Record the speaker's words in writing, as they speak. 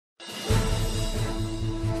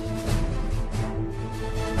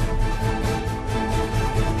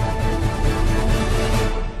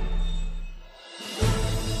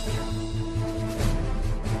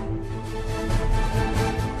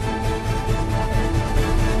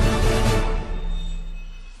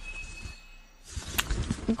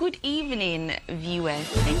evening, viewers.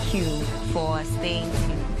 Thank you for staying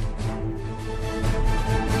tuned.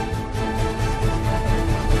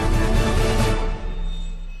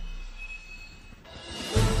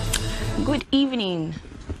 Good evening.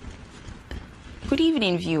 Good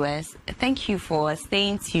evening, viewers. Thank you for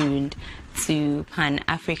staying tuned to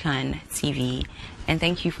Pan-African TV. And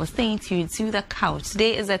thank you for staying tuned to The Couch.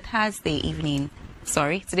 Today is a Thursday evening.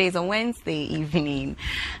 Sorry, today is a Wednesday evening.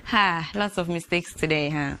 Lots of mistakes today,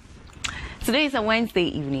 huh? Today is a Wednesday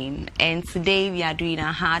evening, and today we are doing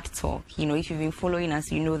a hard talk. You know, if you've been following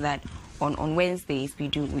us, you know that on Wednesdays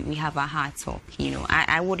we have a hard talk. You know,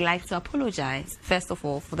 I would like to apologize first of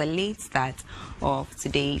all for the late start of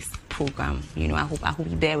today's program. You know, I hope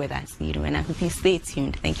you bear with us. You know, and I hope you stay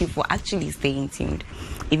tuned. Thank you for actually staying tuned,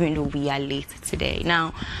 even though we are late today.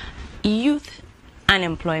 Now, youth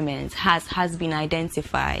unemployment has been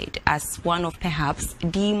identified as one of perhaps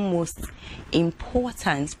the most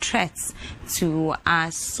important threats to our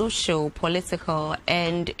social, political,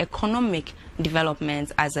 and economic development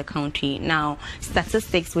as a country. Now,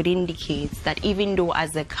 statistics would indicate that even though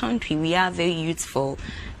as a country we are very youthful,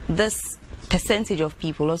 this percentage of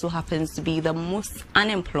people also happens to be the most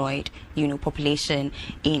unemployed, you know, population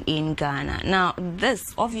in Ghana. Now,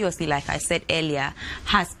 this obviously, like I said earlier,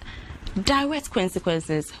 has direct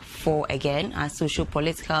consequences for, again, our social,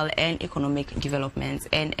 political, and economic developments,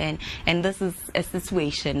 and this is a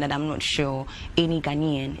situation that I'm not sure any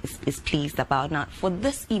Ghanaian is pleased about. Now, for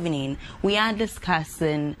this evening, we are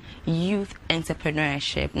discussing youth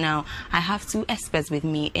entrepreneurship. Now, I have two experts with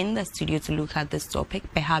me in the studio to look at this topic,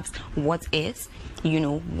 perhaps what is, you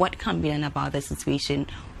know, what can be done about the situation,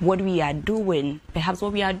 what we are doing, perhaps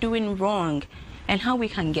what we are doing wrong, and how we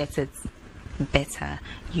can get it better,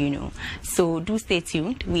 you know. So do stay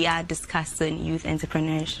tuned. We are discussing youth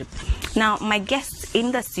entrepreneurship. Now, my guests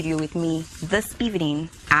in the studio with me this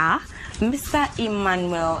evening are Mr.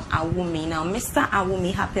 Emmanuel Awumi. Now, Mr.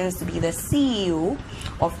 Awumi happens to be the CEO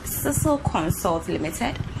of Cecil Consult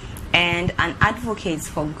Limited and an advocate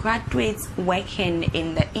for graduates working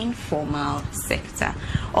in the informal sector.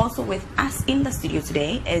 Also with us in the studio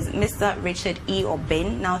today is Mr. Richard E.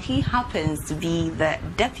 Obin. Now, he happens to be the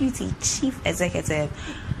Deputy Chief Executive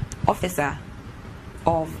Officer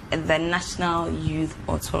of the National Youth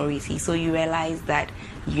Authority. So you realize that,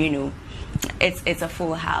 you know, it's a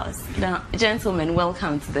full house. Now, gentlemen,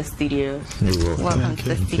 welcome to the studio. Welcome to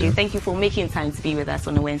the studio. Thank you for making time to be with us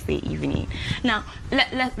on a Wednesday evening. Now,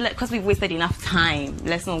 because we've wasted enough time,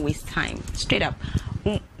 let's not waste time. Straight up,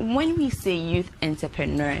 when we say youth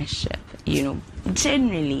entrepreneurship, you know,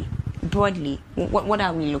 generally, broadly, what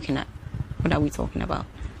are we looking at? What are we talking about?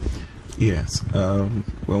 Yes,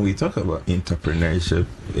 when we talk about entrepreneurship,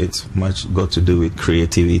 it's much got to do with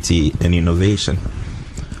creativity and innovation.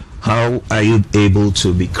 How are you able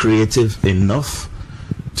to be creative enough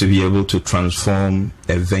to be able to transform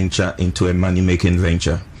a venture into a money-making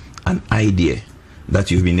venture, an idea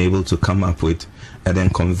that you've been able to come up with, and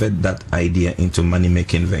then convert that idea into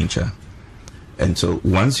money-making venture? And so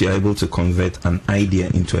once you're able to convert an idea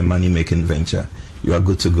into a money-making venture, you are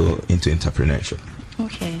good to go into entrepreneurship.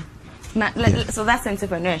 Okay. Now, so that's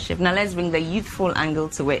entrepreneurship. Now let's bring the youthful angle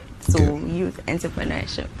to it. So okay. Youth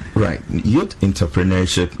entrepreneurship. Right. Youth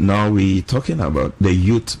entrepreneurship. Now we're talking about the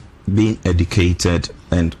youth being educated,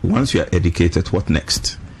 and once you are educated, what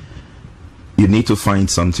next? You need to find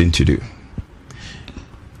something to do.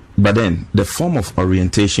 But then the form of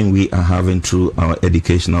orientation we are having through our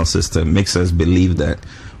educational system makes us believe that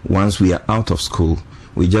once we are out of school,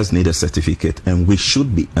 we just need a certificate and we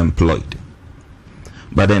should be employed.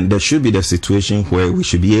 But then there should be the situation where we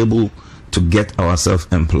should be able to get ourselves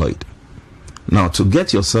employed. Now, to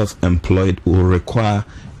get yourself employed will require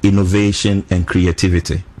innovation and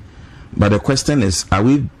creativity. But the question is, are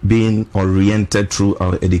we being oriented through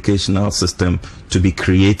our educational system to be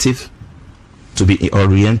creative, to be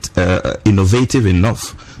innovative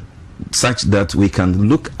enough, such that we can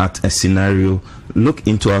look at a scenario, look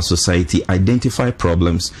into our society, identify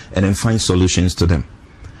problems, and then find solutions to them?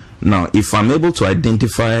 Now, if I'm able to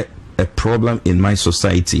identify a problem in my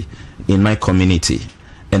society, in my community,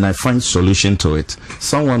 and I find solution to it,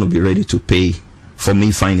 someone will be ready to pay for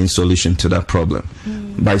me finding solution to that problem.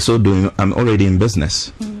 By so doing, I'm already in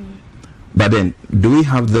business. But then, do we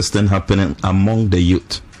have this thing happening among the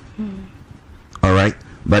youth? All right?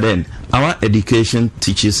 But then, our education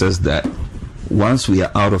teaches us that once we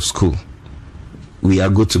are out of school, we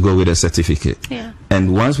are good to go with a certificate. Yeah.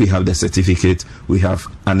 And once we have the certificate, we have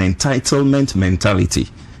an entitlement mentality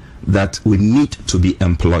that we need to be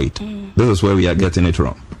employed. This is where we are getting it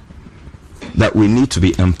wrong. That we need to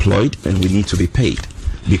be employed and we need to be paid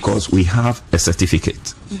because we have a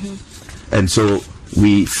certificate. And so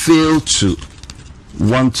we fail to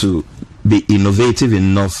want to be innovative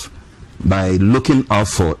enough by looking out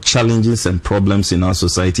for challenges and problems in our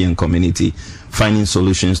society and community, finding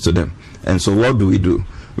solutions to them. And so what do?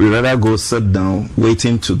 We rather go sit down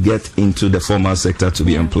waiting to get into the formal sector to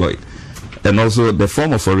be employed. And also the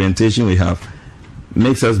form of orientation we have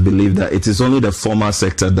makes us believe that it is only the formal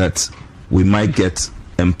sector that we might get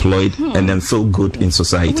employed and then feel good in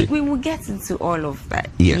society. We will get into all of that.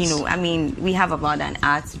 Yes. You know, I mean, we have about an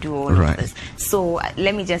hour to do all Right. of this. So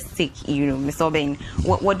let me just take, you know, Mr. Obeng,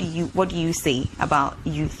 what do you say about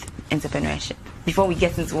youth entrepreneurship before we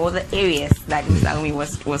get into all the areas that Mr. Omi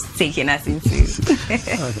was taking us into?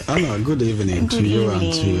 Anna, good evening to you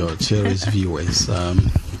and to your cherished viewers.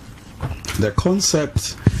 The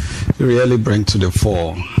concept really brings to the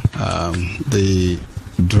fore the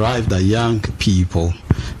drive that young people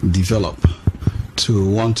develop to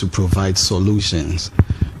want to provide solutions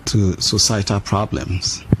to societal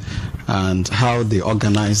problems and how they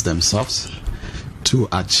organize themselves to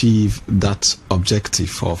achieve that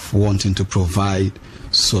objective of wanting to provide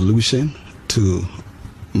solution to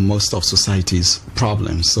most of society's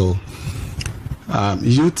problems. So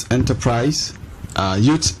youth enterprise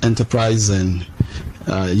and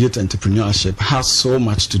youth entrepreneurship has so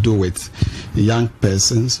much to do with young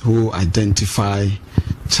persons who identify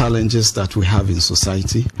challenges that we have in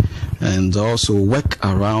society and also work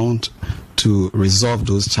around to resolve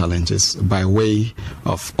those challenges by way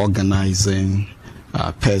of organizing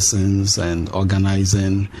persons and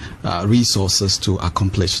organizing resources to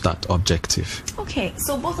accomplish that objective. Okay,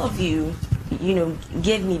 so both of you, you know,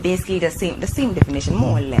 gave me basically the same definition,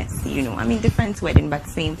 more or less. You know, I mean, different wording, but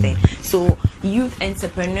same thing. So youth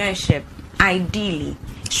entrepreneurship ideally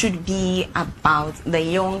should be about the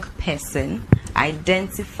young person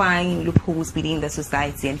identifying loopholes within the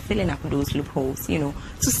society and filling up those loopholes, you know,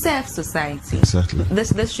 to serve society. Exactly.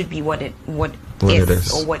 This should be what it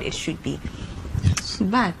is or what it should be. Yes.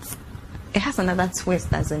 But it has another twist,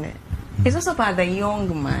 doesn't it? It's also about the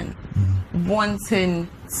young man wanting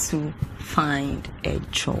to find a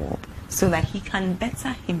job so that he can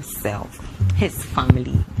better himself, his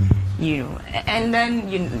family, you know. And then,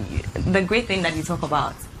 you know, the great thing that you talk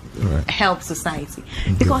about, help society.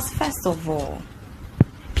 Because first of all,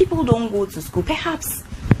 people don't go to school. Perhaps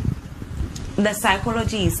the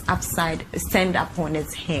psychology is stand up on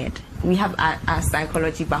its head. We have our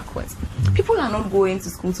psychology backwards. People are not going to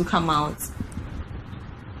school to come out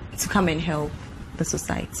to come and help the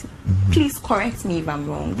society. Please correct me if I'm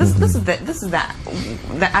wrong. This is the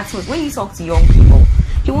atmosphere. When you talk to young people,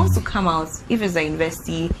 he wants to come out, if it's a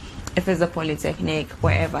university, if it's a polytechnic,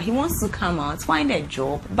 wherever, he wants to come out, find a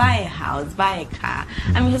job, buy a house, buy a car.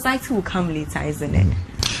 I mean, society will come later, isn't it?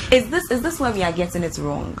 Is this where we are getting it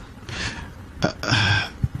wrong?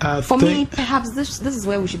 For me, perhaps this is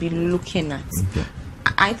where we should be looking at.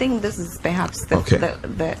 I think this is perhaps the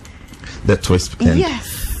twist. And,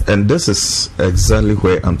 yes. And this is exactly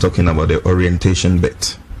where I'm talking about the orientation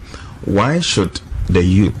bit. Why should the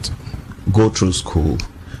youth go through school,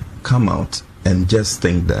 come out, and just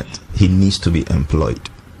think that he needs to be employed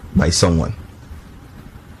by someone?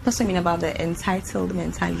 That's what I mean about the entitled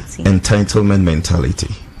mentality. Entitlement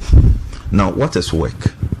mentality. Now, what is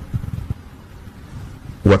work?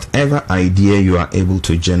 Whatever idea you are able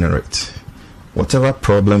to generate, whatever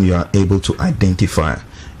problem you are able to identify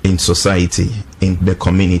in society, in the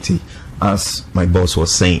community, as my boss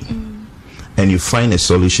was saying, and you find a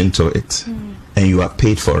solution to it, and you are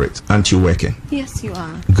paid for it, aren't you working? Yes, you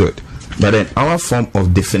are. Good. But then our form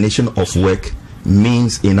of definition of work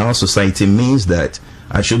means, in our society, means that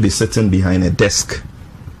I should be sitting behind a desk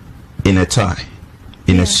in a tie,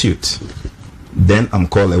 in a suit. Then I'm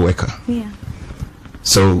called a worker. Yeah.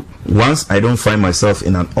 So once I don't find myself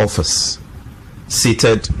in an office,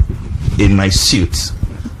 seated in my suit,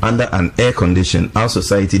 under an air condition, our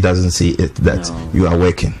society doesn't see it that you are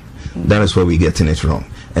working. That is where we're getting it wrong.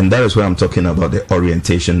 And that is where I'm talking about the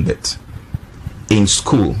orientation bit. In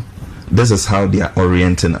school, this is how they are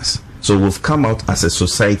orienting us. So we've come out as a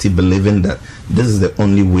society believing that this is the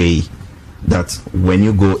only way that when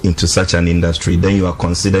you go into such an industry, then you are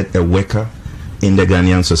considered a worker in the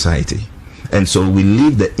Ghanaian society. And so we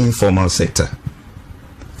leave the informal sector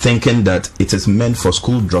thinking that it is meant for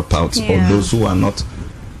school dropouts or those who are not,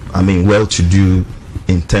 I mean, well-to-do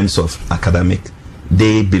in terms of academic.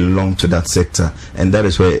 They belong to that sector, and that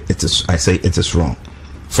is where it is. I say it is wrong.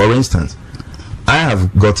 For instance, I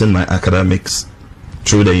have gotten my academics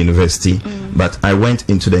through the university, but I went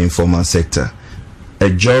into the informal sector. A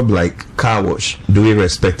job like car wash, do we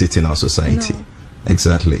respect it in our society? No.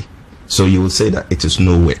 Exactly. So you will say that it is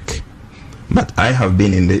no work. But I have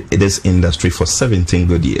been in this industry for 17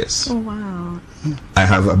 good years. Oh, wow. I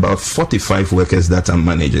have about 45 workers that I'm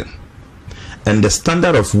managing. And the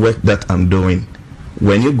standard of work that I'm doing,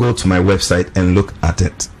 when you go to my website and look at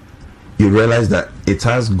it, you realize that it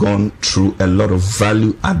has gone through a lot of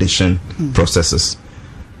value addition processes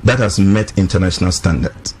that has met international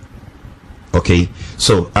standards. Okay,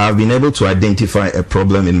 so I've been able to identify a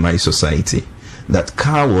problem in my society, that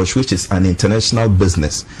car wash, which is an international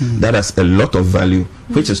business that has a lot of value,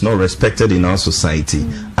 which is not respected in our society,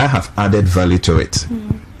 I have added value to it,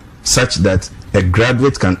 such that a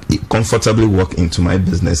graduate can comfortably walk into my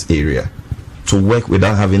business area to work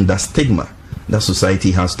without having that stigma that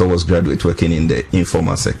society has towards graduate working in the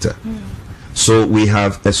informal sector. So we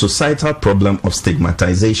have a societal problem of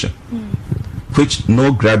stigmatization, which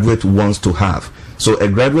no graduate wants to have. So a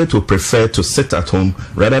graduate will prefer to sit at home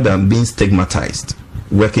rather than being stigmatized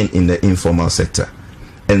working in the informal sector.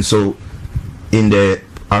 And so in the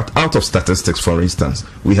out of statistics, for instance,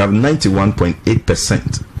 we have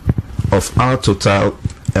 91.8% of our total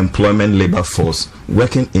employment labor force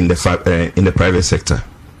working in the private sector.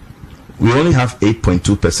 We only have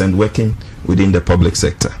 8.2% working within the public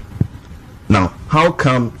sector. Now, how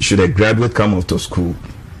come should a graduate come out of school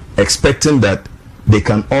expecting that they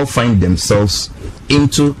can all find themselves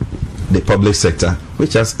into the public sector,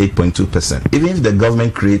 which has 8.2%? Even if the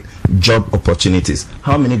government create job opportunities,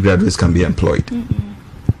 how many graduates can be employed?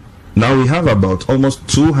 Now we have about almost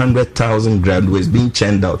 200,000 graduates being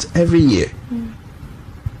churned out every year,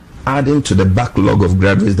 adding to the backlog of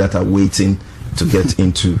graduates that are waiting to get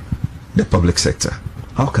into the public sector.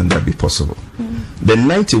 How can that be possible? The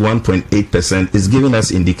 91.8% is giving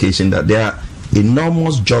us indication that there are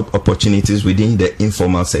enormous job opportunities within the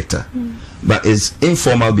informal sector, but it's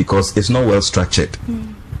informal because it's not well structured.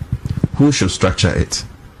 Who should structure it?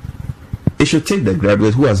 It should take the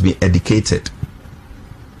graduate who has been educated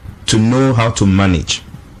to know how to manage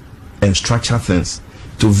and structure things,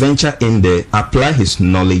 to venture in there, apply his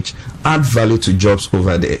knowledge, add value to jobs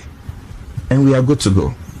over there, and we are good to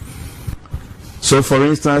go. So for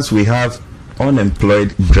instance, we have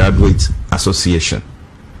Unemployed Graduate Association,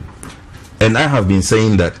 and I have been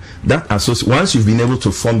saying that once you've been able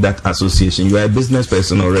to form that association, you are a business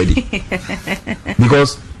person already.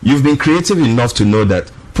 Because you've been creative enough to know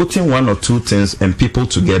that putting one or two things and people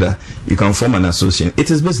together, you can form an association. It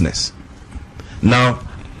is business. Now,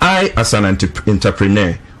 I, as an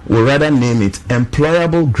entrepreneur, would rather name it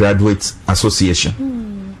Employable Graduates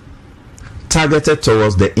Association, targeted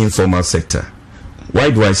towards the informal sector. Why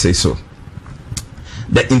do I say so?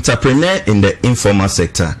 The entrepreneur in the informal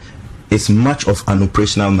sector is much of an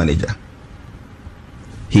operational manager.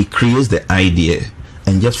 He creates the idea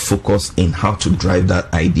and just focus in how to drive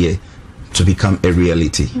that idea to become a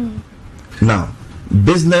reality. Now,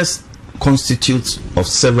 business constitutes of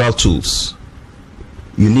several tools.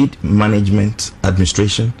 You need management,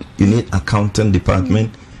 administration, you need accounting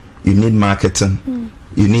department, you need marketing,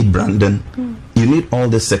 you need branding, you need all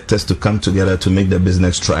the sectors to come together to make the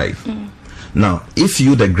business thrive. Now, if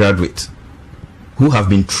you, the graduate, who have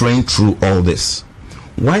been trained through all this,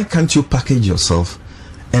 why can't you package yourself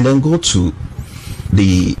and then go to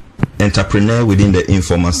the entrepreneur within the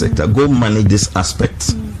informal sector, go manage this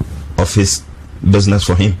aspect of his business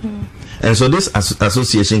for him? And so this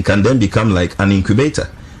association can then become like an incubator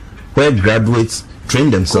where graduates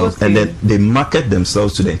train themselves and then they market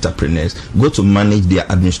themselves to the entrepreneurs, go to manage their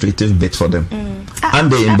administrative bit for them,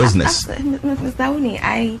 and they're in business. Mr. Oni,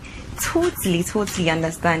 I totally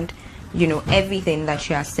understand, you know, everything that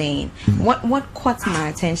you are saying. What caught my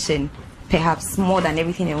attention, perhaps more than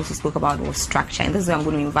everything else you spoke about, was structure. And this is why I'm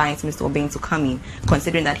going to invite Mr. Obeng to come in,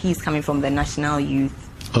 considering that he's coming from the National Youth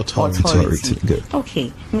Authority. Good.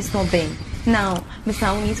 Okay, Mr. Obeng. Now, Mr.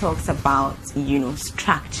 Oni talks about, you know,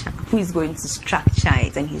 structure. Who is going to structure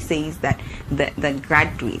it? And he says that the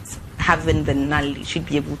graduates having the knowledge should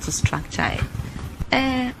be able to structure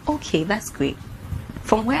it. Okay, that's great.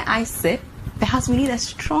 From where I sit, perhaps we need a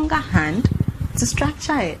stronger hand to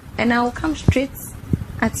structure it. And I will come straight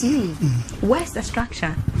at you. Where's the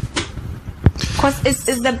structure? Because it's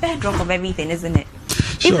the bedrock of everything, isn't it?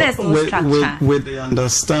 Sure. If there's no structure. With the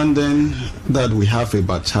understanding that we have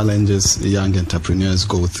about challenges young entrepreneurs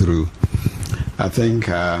go through, I think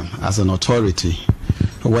as an authority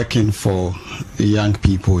working for young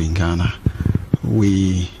people in Ghana,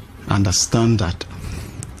 we understand that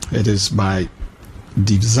it is by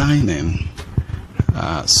designing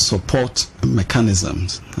support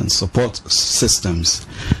mechanisms and support systems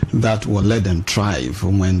that will let them thrive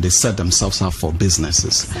when they set themselves up for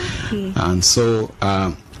businesses. Exactly. And so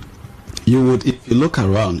you would, if you look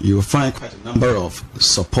around, you will find quite a number of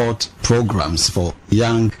support programs for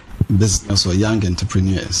young business or young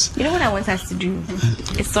entrepreneurs. You know what I want us to do?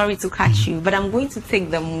 Sorry to catch you, but I'm going to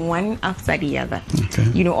take them one after the other. Okay.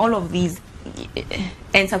 You know, all of these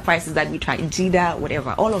enterprises that we try, JIDA,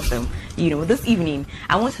 whatever, all of them, you know, this evening,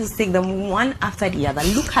 I want us to take them one after the other,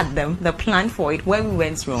 look at them, the plan for it, where we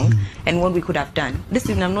went wrong, and what we could have done. This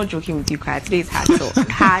evening, I'm not joking with you, Kaya. Today is hard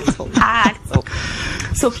talk.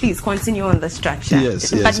 So please continue on the structure.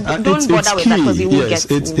 Yes. But don't bother with that, because we will get to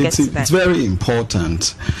that. It's very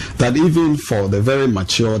important that even for the very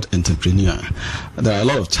matured entrepreneur, there are a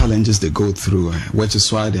lot of challenges they go through, which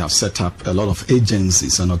is why they have set up a lot of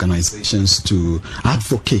agencies and organizations to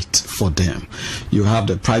advocate for them. You have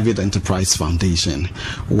the Private Enterprise Foundation,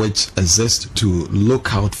 which exists to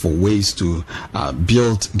look out for ways to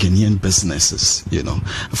build Ghanaian businesses, you know,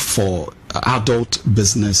 for adult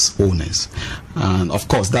business owners. And of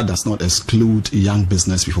course, that does not exclude young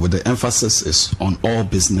business people, but the emphasis is on all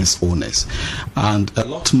business owners. And a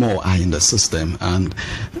lot more are in the system. And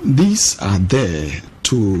these are there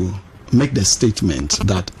to make the statement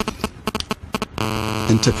that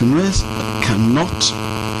entrepreneurs cannot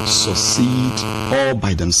succeed all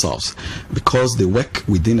by themselves, because they work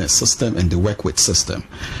within a system and they work with system.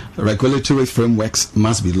 Regulatory frameworks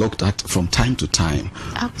must be looked at from time to time.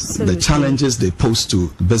 Absolutely. The challenges they pose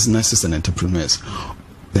to businesses and entrepreneurs,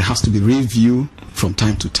 there has to be review from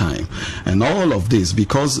time to time. And all of this,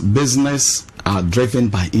 because business are driven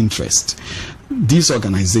by interest, these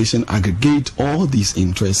organizations aggregate all these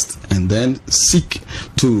interests and then seek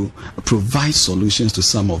to provide solutions to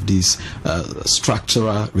some of these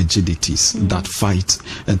structural rigidities that fight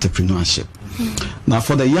entrepreneurship. Now,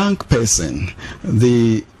 for the young person,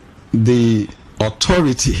 the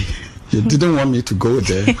authority, you didn't want me to go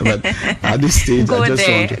there, but at this stage, I just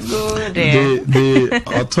want to go there. The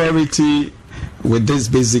authority, with this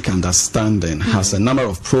basic understanding, has a number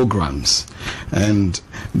of programs, and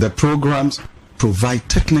the programs provide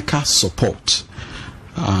technical support,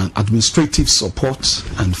 administrative support,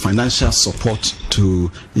 and financial support to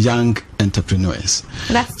young entrepreneurs.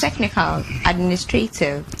 That's technical,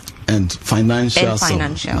 administrative, and financial.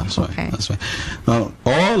 That's okay. That's right. Now,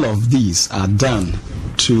 all of these are done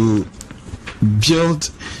to build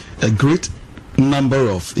a great number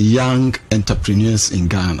of young entrepreneurs in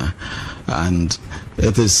Ghana, and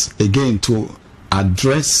it is again to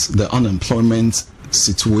address the unemployment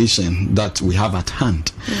situation that we have at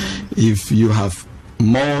hand. If you have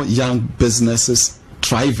more young businesses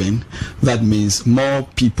thriving, that means more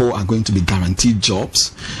people are going to be guaranteed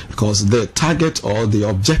jobs, because the target or the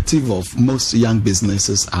objective of most young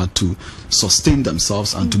businesses are to sustain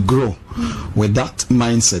themselves and to grow. With that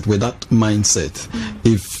mindset,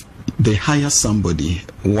 if they hire somebody,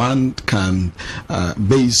 one can,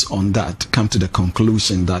 based on that, come to the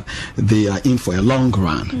conclusion that they are in for a long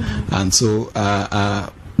run. And so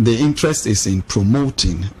the interest is in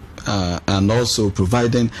promoting and also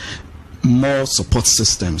providing more support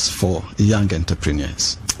systems for young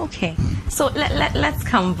entrepreneurs. Okay, so let's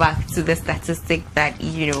come back to the statistic that,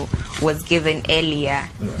 you know, was given earlier,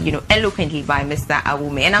 you know, eloquently by Mr.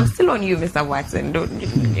 Awume. And I'm still on you, Mr. Watson.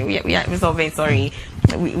 Mr. Oven, sorry,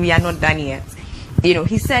 we are not done yet. You know,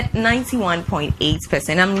 he said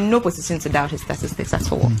 91.8%. I'm in no position to doubt his statistics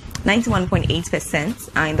at all. 91.8%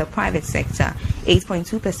 are in the private sector,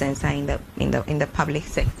 8.2% are in the public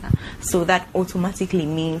sector. So that automatically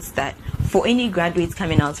means that for any graduates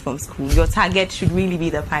coming out from school, your target should really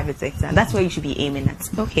be the private sector. That's where you should be aiming at.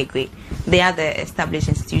 Okay, great. They are the established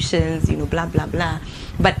institutions, you know, blah, blah, blah.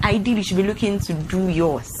 But ideally, you should be looking to do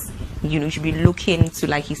yours. You know, you should be looking to,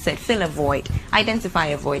 like he said, fill a void, identify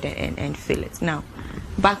a void and fill it. Now,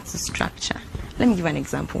 back to structure. Let me give an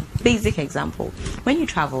example, basic example. When you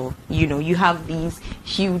travel, you know, you have these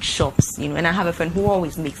huge shops, you know, and I have a friend who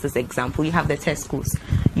always makes this example. You have the Tesco's,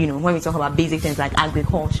 you know, when we talk about basic things like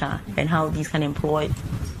agriculture and how these can employ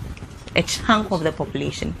a chunk of the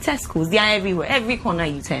population. Tesco's, they are everywhere. Every corner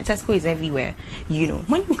you turn, Tesco is everywhere. You know,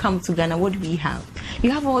 when you come to Ghana, what do we have? You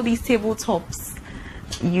have all these tabletops,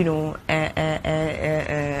 you know,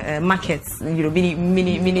 markets, you know,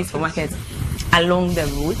 mini supermarkets along the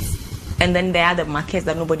roads. And then there are the markets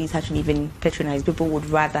that nobody's actually even patronized. People would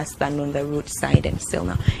rather stand on the roadside and sell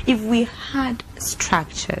now. If we had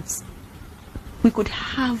structures, we could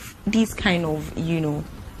have these kind of, you know,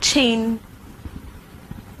 chain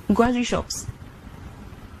grocery shops.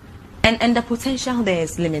 And the potential there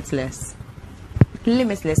is limitless.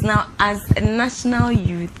 Limitless. Now, as a national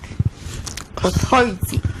youth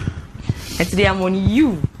authority, and today I'm on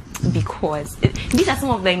you, because These are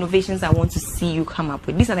some of the innovations I want to see you come up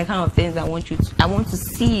with. These are the kind of things I want to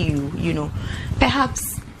see you,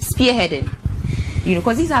 perhaps spearheading,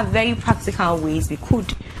 because these are very practical ways we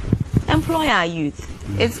could employ our youth.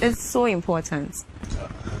 It's so important.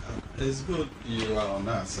 It's good you are on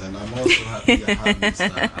us, and I'm also happy you have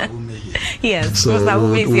Mr. Awume here. Yes, so because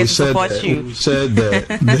Awume is here to support you. We shared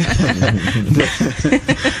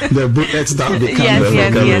the bullets that become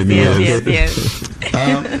yes.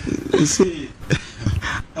 You see,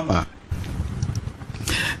 Emma,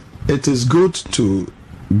 it is good to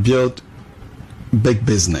build big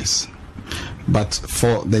business, but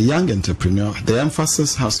for the young entrepreneur, the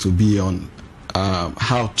emphasis has to be on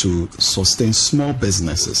how to sustain small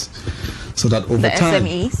businesses, so that over time,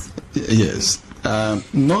 SMEs. Yes,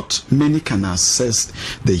 not many can access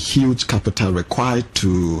the huge capital required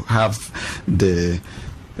to have the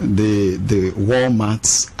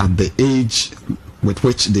Walmarts at the age with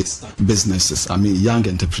which they start businesses. I mean, young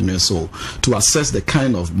entrepreneurs. So to access the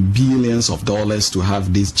kind of billions of dollars to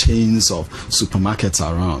have these chains of supermarkets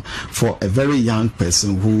around, for a very young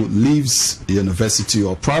person who leaves university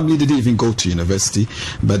or probably didn't even go to university,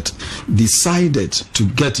 but decided to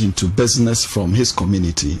get into business from his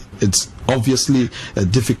community, it's obviously a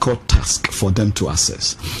difficult task for them to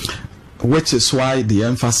access. Which is why the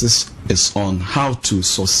emphasis is on how to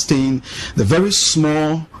sustain the very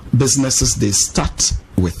small businesses they start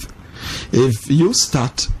with. If you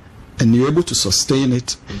start and you're able to sustain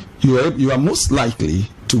it, you are most likely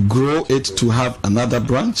to grow it to have another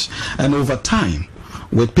branch, and over time,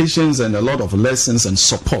 with patience and a lot of lessons and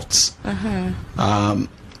supports,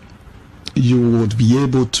 you would be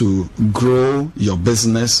able to grow your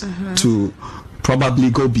business to probably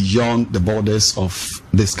go beyond the borders of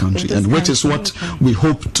this country, and which is what we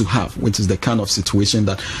hope to have, which is the kind of situation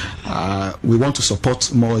that we want to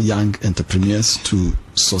support more young entrepreneurs to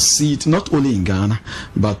succeed, not only in Ghana,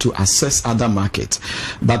 but to access other markets.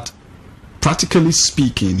 But practically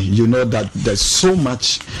speaking, you know that there's so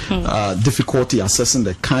much difficulty accessing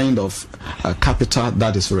the kind of capital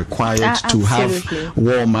that is required to have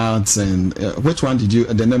Walmarts and which one did you?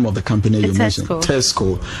 The name of the company you mentioned,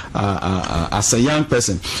 Tesco. As a young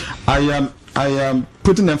person, I am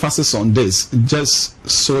putting emphasis on this just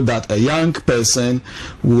so that a young person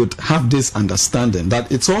would have this understanding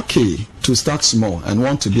that it's okay to start small and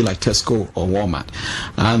want to be like Tesco or Walmart,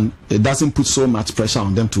 and it doesn't put so much pressure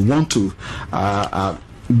on them to want to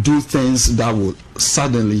do things that will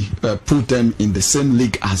suddenly put them in the same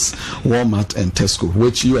league as Walmart and Tesco,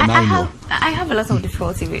 which you and I know. I have a lot of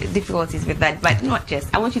difficulties with that, but not just.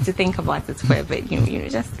 I want you to think about it for a bit.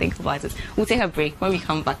 Just think about it. We'll take a break. When we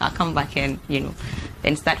come back, I'll come back and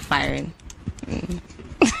then start firing.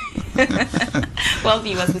 Well,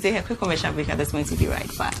 viewers, we'll take a quick commercial break. That's going to be right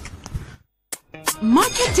back.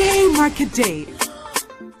 Market day, market day.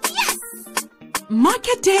 Yes.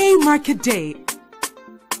 Market day, market day.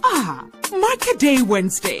 Market Day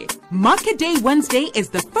Wednesday. Market Day Wednesday is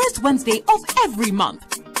the first Wednesday of every month.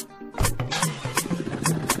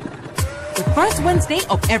 The first Wednesday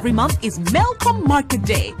of every month is Melcom Market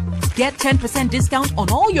Day. Get 10% discount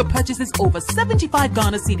on all your purchases over 75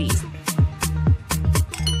 Ghana cedis.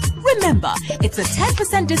 Remember, it's a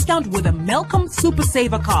 10% discount with a Melcom Super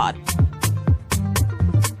Saver card.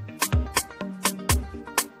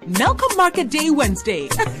 Melcom Market Day Wednesday.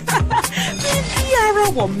 Tiara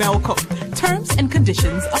or Melcom. Terms and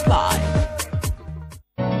conditions apply.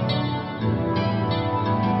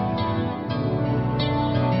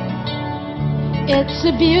 It's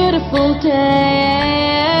a beautiful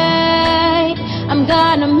day. I'm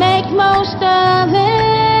gonna make most of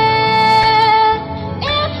it.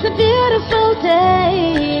 It's a beautiful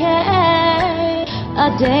day. A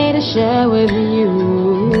day to share with you.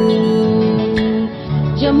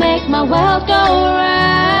 You make my world go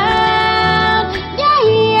round. Yeah,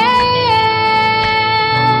 yeah,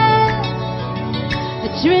 yeah.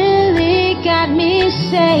 It's really got me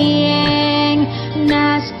saying,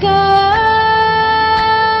 NASCO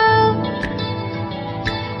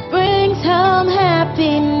brings home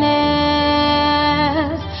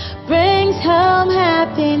happiness, brings home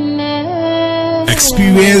happiness.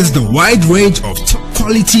 Experience the wide range of top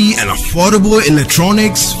quality and affordable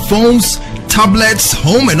electronics, phones, tablets,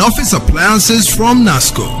 home and office appliances from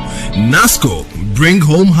NASCO. NASCO, bring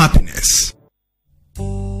home happiness.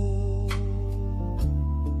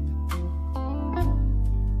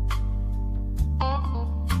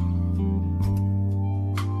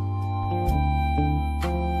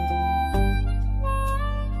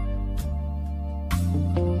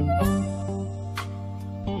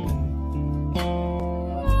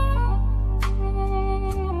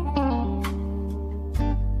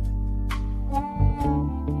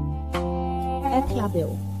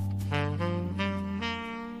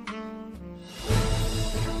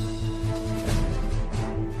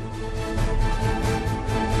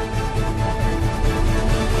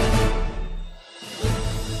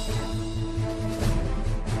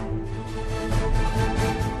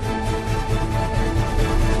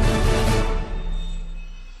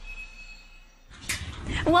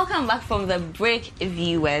 Welcome back from the break,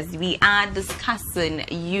 viewers. We are discussing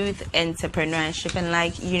youth entrepreneurship, and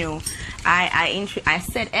like I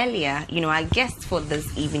said earlier, our guest for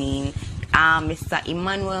this evening, Mr.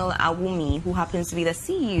 Emmanuel Awumi, who happens to be the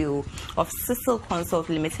CEO of Cecil Consult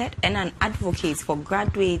Limited and an advocate for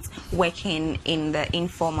graduates working in the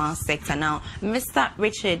informal sector. Now, Mr.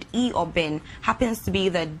 Richard E. Obin happens to be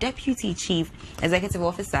the Deputy Chief Executive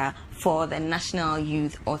Officer for the National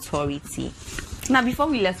Youth Authority. Now, before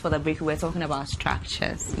we left for the break, we were talking about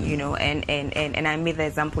structures, and I made the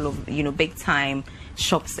example of, big time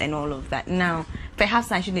shops and all of that. Now,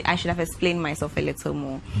 perhaps I should have explained myself a little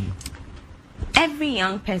more. Every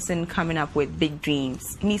young person coming up with big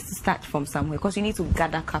dreams needs to start from somewhere, because you need to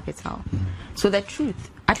gather capital. So the truth,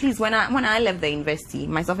 at least when I left the university,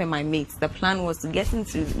 myself and my mates, the plan was to get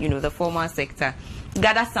into the formal sector,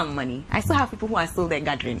 gather some money. I still have people who are still there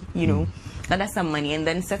gathering, gather some money, and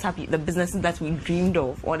then set up the businesses that we dreamed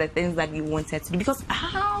of, or the things that we wanted to do. Because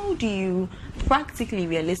how do you practically,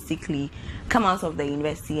 realistically come out of the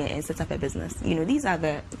university and set up a business? These are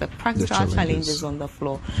the practical challenges on the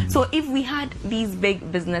floor. So if we had these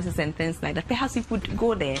big businesses and things like that, perhaps we could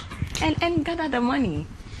go there and gather the money.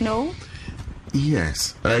 No?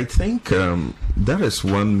 Yes, I think that is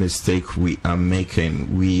one mistake we are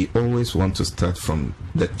making. We always want to start from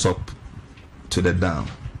the top to the down.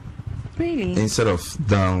 Really? Instead of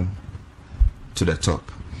down to the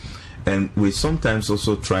top. And we sometimes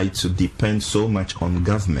also try to depend so much on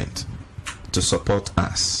government to support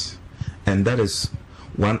us. And that is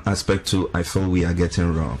one aspect too I feel we are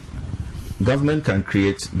getting wrong. Government can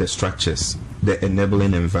create the structures, the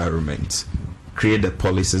enabling environment, create the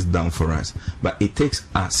policies down for us. But it takes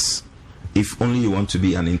us, if only you want to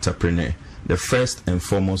be an entrepreneur, the first and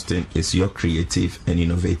foremost thing is your creative and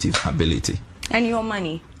innovative ability. And your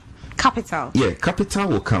money. Capital. Yeah, capital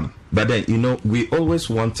will come. But then, we always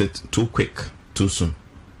want it too quick, too soon.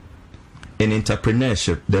 In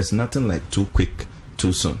entrepreneurship, there's nothing like too quick,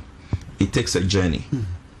 too soon. It takes a journey.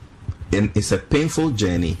 And it's a painful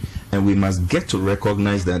journey. And we must get to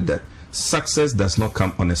recognize that success does not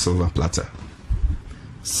come on a silver platter.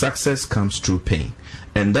 Success comes through pain.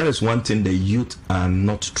 And that is one thing the youth are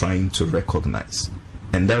not trying to recognize.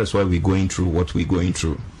 And that is why we're going through what we're going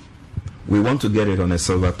through. We want to get it on a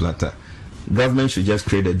silver platter. Government should just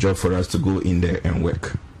create a job for us to go in there and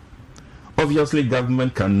work. Obviously,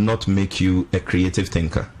 government cannot make you a creative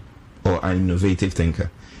thinker or an innovative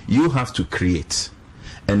thinker. You have to create.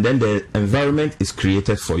 And then the environment is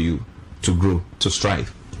created for you to grow, to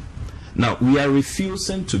strive. Now, we are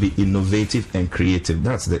refusing to be innovative and creative.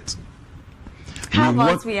 That's it. How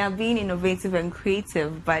about we are being innovative and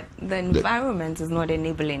creative, but the environment is not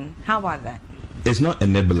enabling? How about that? It's not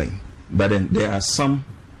enabling. But then there are some,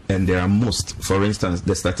 and there are most. For instance,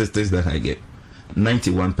 the statistics that I get,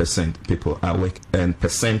 91% people are working, and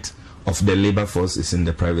percent of the labor force is in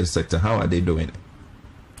the private sector. How are they doing it?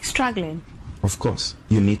 Struggling. Of course,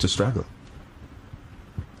 you need to struggle.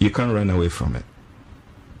 You can't run away from it.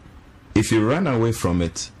 If you run away from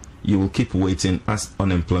it, you will keep waiting as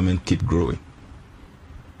unemployment keep growing.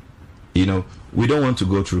 We don't want to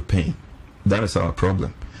go through pain. That is our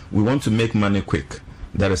problem. We want to make money quick.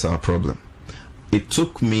 That is our problem. It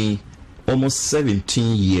took me almost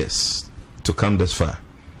 17 years to come this far,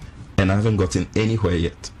 and I haven't gotten anywhere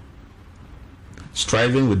yet.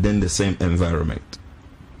 Striving within the same environment.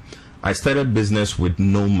 I started business with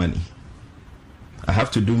no money. I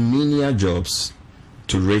have to do menial jobs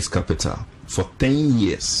to raise capital for 10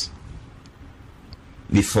 years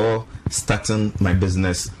before starting my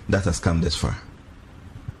business that has come this far.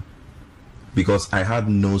 Because I had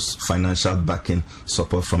no financial backing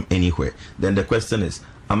support from anywhere. Then the question is,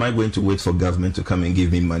 am I going to wait for government to come and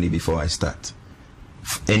give me money before I start?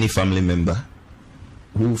 Any family member?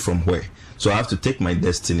 Who from where? So I have to take my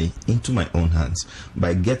destiny into my own hands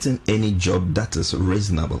by getting any job that is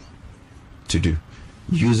reasonable to do.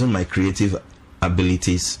 Using my creative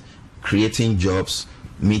abilities, creating jobs,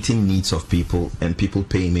 meeting needs of people, and people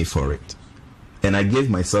paying me for it. And I gave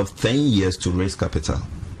myself 10 years to raise capital.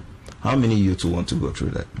 How many youth want to go through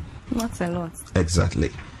that? Not a lot. Exactly.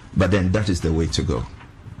 But then that is the way to go.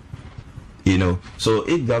 So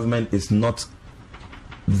if government is not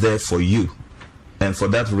there for you, and for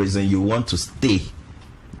that reason you want to stay,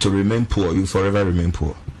 to remain poor, you forever remain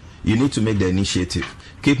poor. You need to make the initiative.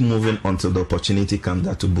 Keep moving until the opportunity comes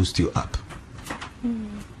there to boost you up.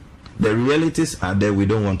 The realities are there, we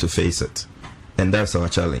don't want to face it. And that's our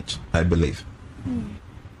challenge, I believe.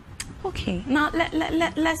 Okay, now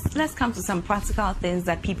let's come to some practical things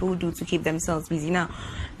that people do to keep themselves busy. Now,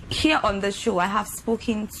 here on the show, I have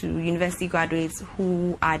spoken to university graduates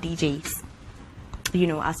who are DJs. you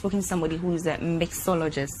know, I've spoken to somebody who is a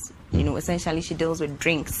mixologist. You know, essentially she deals with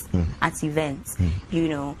drinks at events. You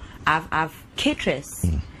know, I've caterers,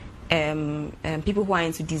 people who are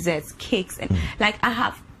into desserts, cakes, and like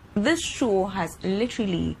this show has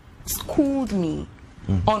literally schooled me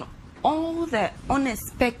on all the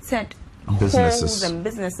unexpected holes and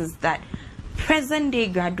businesses that present day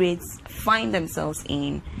graduates find themselves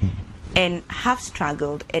in and have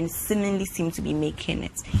struggled and seemingly seem to be making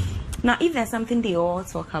it. Now, if there's something they all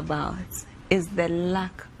talk about, is the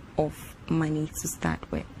lack of money to start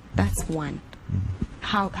with. That's one.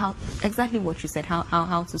 How exactly what you said,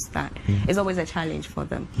 how to start is always a challenge for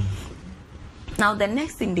them. Now, the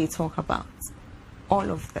next thing they talk about, all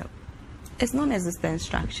of them, is non-existent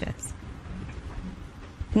structures.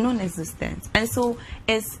 Non-existent. And so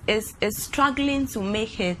it's struggling to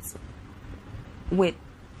make it with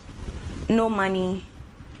no money.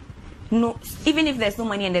 No, even if there's no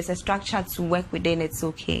money and there's a structure to work within, it's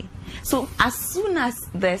okay. So as soon as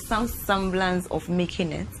there's some semblance of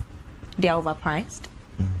making it, they're overpriced,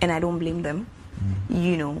 and I don't blame them,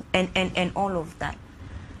 you know, and all of that.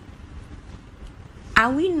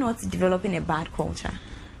 Are we not developing a bad culture?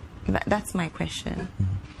 That's my question.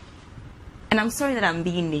 And I'm sorry that I'm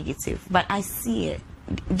being negative, but I see it.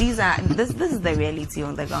 This is the reality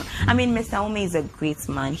on the ground. I mean, Mr. Ome is a great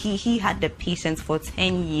man. He had the patience for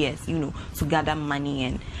 10 years, you know, to gather money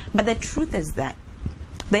in. But the truth is that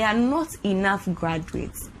there are not enough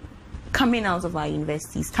graduates coming out of our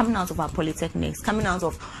universities, coming out of our polytechnics, coming out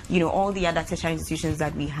of, you know, all the other tertiary institutions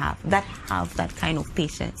that we have that kind of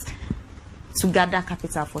patience to gather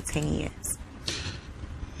capital for 10 years.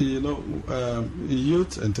 You know,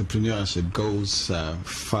 youth entrepreneurship goes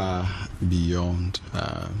far beyond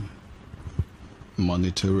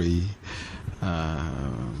monetary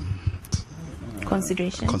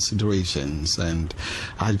considerations, and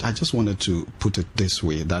I just wanted to put it this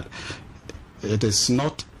way, that it is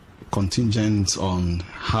not contingent on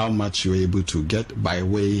how much you're able to get by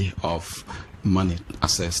way of money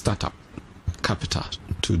as a startup capital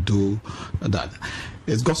to do that.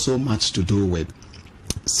 It's got so much to do with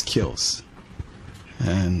skills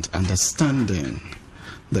and understanding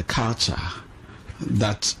the culture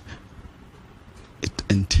that it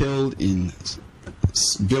entailed in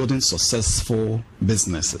building successful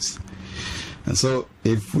businesses. And so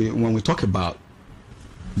when we talk about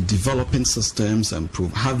developing systems and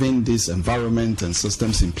having this environment and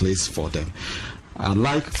systems in place for them, I'd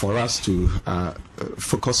like for us to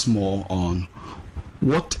focus more on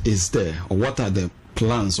what is there, or what are the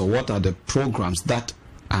plans, or what are the programs that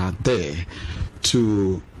are there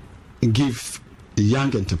to give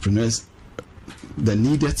young entrepreneurs the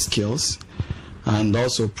needed skills and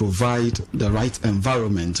also provide the right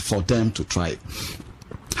environment for them to thrive.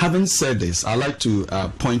 Having said this, I'd like to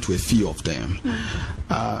point to a few of them.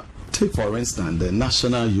 Take, for instance, the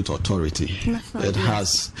National Youth Authority. It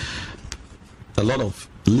has a lot of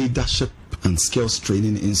leadership and skills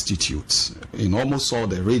training institutes in almost all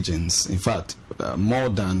the regions. In fact, more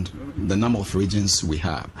than the number of regions we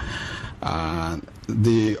have.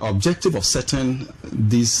 The objective of setting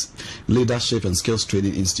these leadership and skills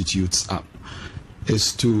training institutes up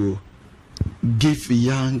is to give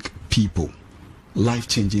young people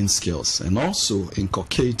life-changing skills and also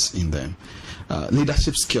inculcate in them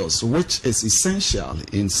leadership skills, which is essential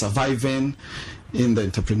in surviving in the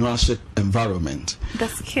entrepreneurship environment. The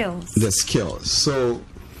skills. The skills. So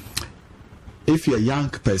if you're a young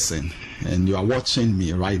person and you are watching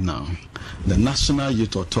me right now, the National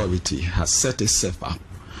Youth Authority has set itself up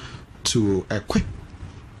to equip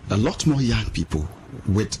a lot more young people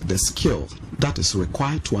with the skill that is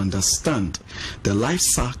required to understand the life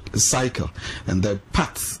cycle and the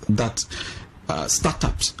path that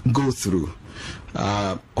startups go through.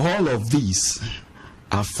 All of these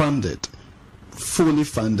are fully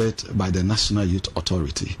funded by the National Youth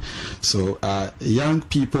Authority. So young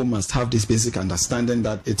people must have this basic understanding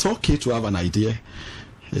that it's okay to have an idea,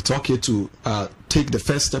 it's okay to take the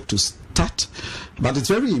first step to start, but it's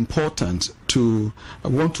very important to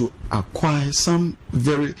want to acquire some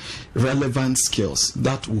very relevant skills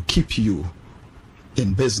that will keep you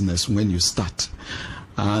in business when you start.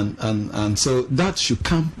 And so that should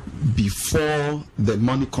come before the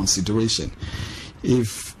money consideration.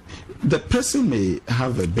 If the person may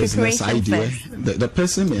have a business idea, the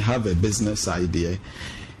person may have a business idea.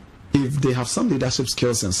 If they have some leadership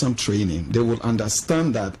skills and some training, they will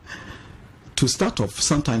understand that to start off,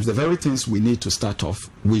 sometimes the very things we need to start off,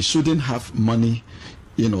 we shouldn't have money,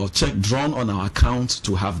 check drawn on our account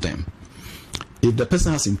to have them. If the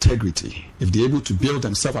person has integrity, if they're able to build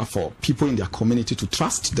themselves up for people in their community to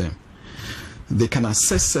trust them, they can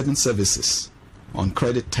access certain services on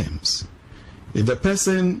credit terms. If the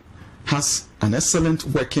person has an excellent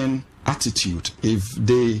working attitude, if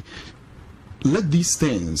they let these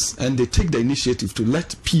things and they take the initiative to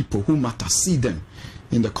let people who matter see them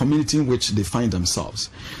in the community in which they find themselves,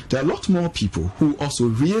 there are a lot more people who also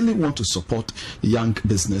really want to support young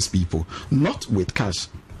business people, not with cash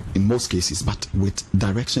in most cases, but with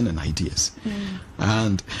direction and ideas.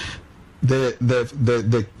 And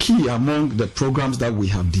the key among the programs that we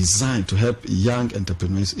have designed to help young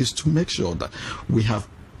entrepreneurs is to make sure that we have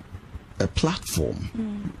a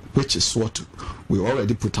platform, which is what we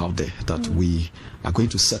already put out there, that we are going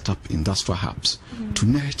to set up industrial hubs to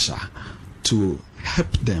nurture, to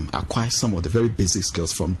help them acquire some of the very basic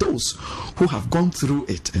skills from those who have gone through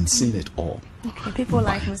it and seen it all. Okay, people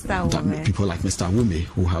like Mr. Awume. People like Mr. Awume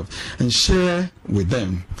who have, and share with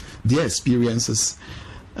them their experiences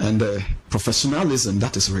and the professionalism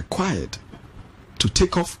that is required to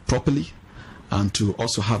take off properly and to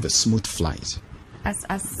also have a smooth flight as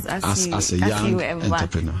a young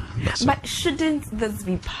entrepreneur. But shouldn't this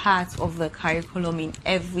be part of the curriculum in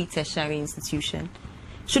every tertiary institution?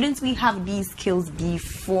 Shouldn't we have these skills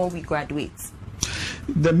before we graduate?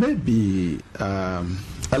 There may be a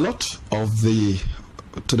lot of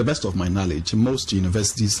to the best of my knowledge, most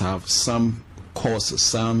universities have some courses,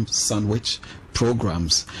 some sandwich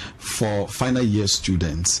programs for final year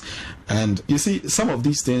students. And you see, some of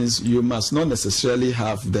these things, you must not necessarily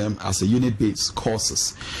have them as a unit-based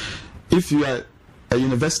courses. If you are a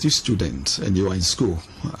university student and you are in school,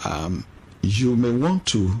 you may want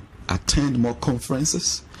to attend more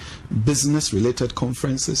conferences, business-related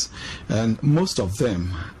conferences, and most of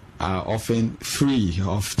them are often free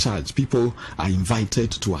of charge. People are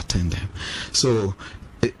invited to attend them. So,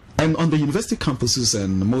 and on the university campuses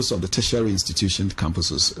and most of the tertiary institution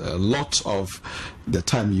campuses, a lot of the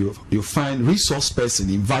time you find resource person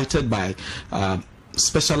invited by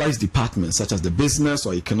specialized departments such as the business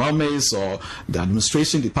or economics or the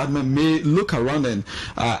administration department may look around and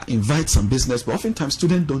invite some business, but oftentimes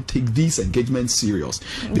students don't take these engagements serious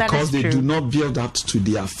because they do not build up to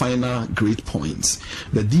their final grade points.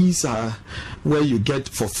 But these are where you get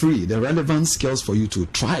for free the relevant skills for you to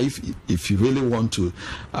thrive if you really want to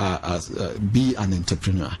be an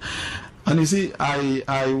entrepreneur. And you see,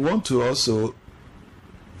 I want to also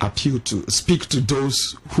speak to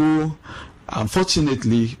those who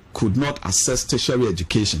unfortunately could not access tertiary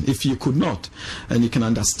education. If you could not, and you can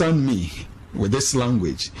understand me with this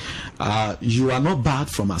language, you are not barred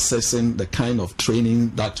from accessing the kind of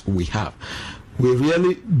training that we have. We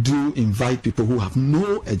really do invite people who have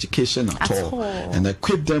no education at all and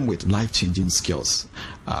equip them with life-changing skills.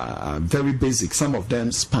 Very basic. Some of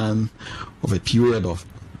them span over a period of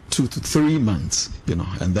 2 to 3 months,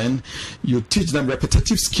 and then you teach them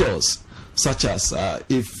repetitive skills, such as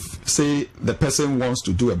if, say, the person wants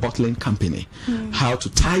to do a bottling company, how to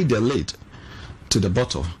tie the lid to the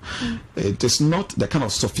bottle. It is not the kind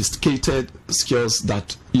of sophisticated skills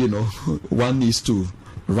that, one needs to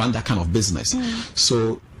run that kind of business.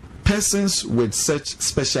 So persons with such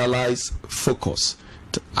specialized focus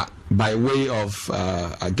by way of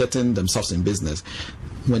getting themselves in business,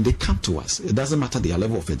 when they come to us, it doesn't matter their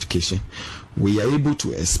level of education, we are able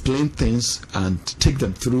to explain things and take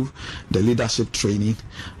them through the leadership training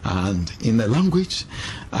and in a language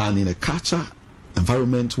and in a culture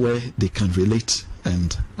environment where they can relate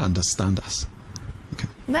and understand us. Okay.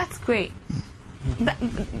 That's great.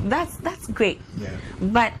 That's great. Yeah.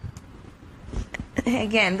 But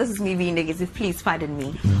again, this is me being negative. Please pardon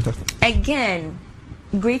me. Again,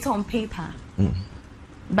 great on paper.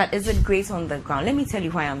 But is it great on the ground? Let me tell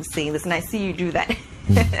you why I'm saying this, and I see you do that.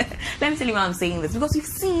 Let me tell you why I'm saying this. Because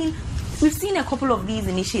we've seen a couple of these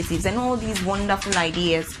initiatives and all these wonderful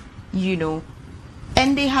ideas, and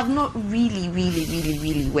they have not really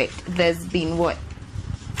worked. There's been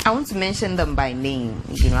I want to mention them by name.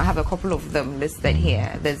 I have a couple of them listed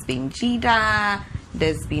here. There's been GIDA.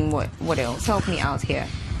 There's been what else? Help me out here.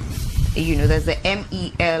 There's the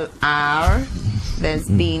MELR. There's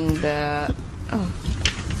been the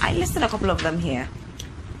I listed a couple of them here.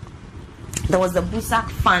 There was the Busak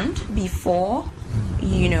Fund before,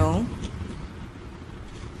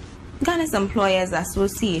 Ghana's Employers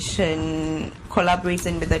Association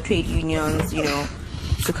collaborating with the trade unions,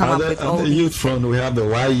 to come up with all the these. youth front. We have the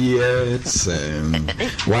YES and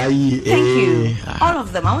YEA. Thank you. All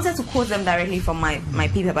of them. I wanted to quote them directly from my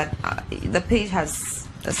paper, but the page has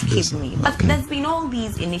escaped me. But there's been all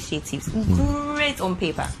these initiatives, great on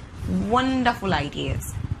paper, wonderful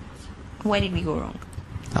ideas. Where did we go wrong?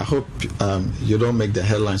 I hope you don't make the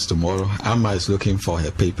headlines tomorrow. Amma is looking for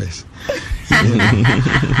her papers.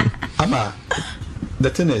 Amma,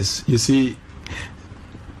 the thing is, you see,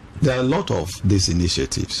 There are a lot of these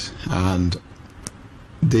initiatives, and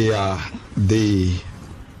they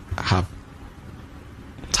have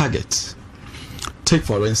targets. Take,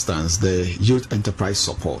 for instance, the Youth Enterprise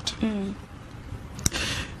Support.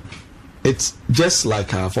 It's just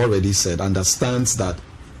like I've already said, understands that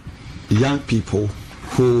young people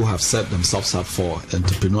who have set themselves up for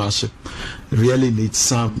entrepreneurship really need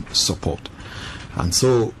some support. And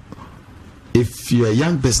so if you're a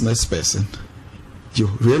young business person, you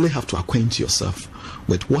really have to acquaint yourself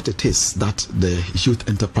with what it is that the Youth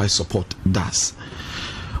Enterprise Support does.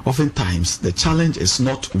 Oftentimes, the challenge is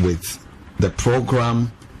not with the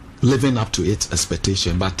program living up to its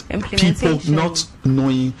expectation, but people not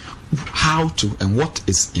knowing how to and what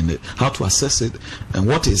is in it, how to assess it, and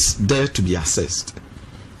what is there to be assessed.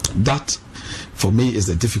 That, for me, is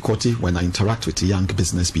the difficulty when I interact with young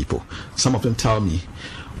business people. Some of them tell me,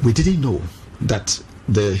 we didn't know that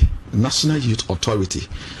the National Youth Authority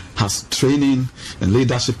has training and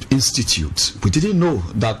leadership institutes. We didn't know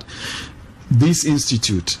that these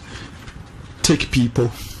institutes take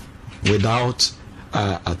people without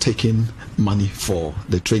taking money for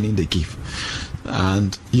the training they give.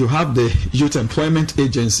 And you have the Youth Employment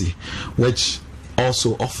Agency, which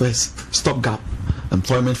also offers stopgap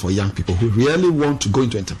employment for young people who really want to go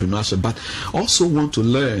into entrepreneurship but also want to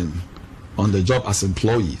learn on the job as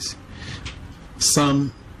employees.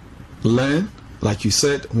 Some learn, like you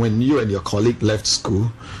said, when you and your colleague left school,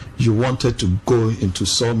 you wanted to go into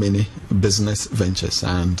so many business ventures,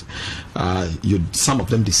 and some of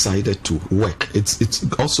them decided to work. It's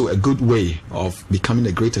also a good way of becoming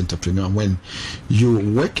a great entrepreneur. When you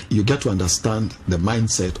work, you get to understand the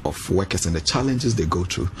mindset of workers and the challenges they go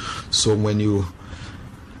through. So when you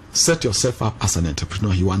set yourself up as an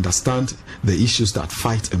entrepreneur, you understand the issues that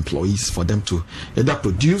fight employees for them to either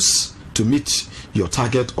produce to meet your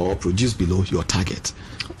target or produce below your target.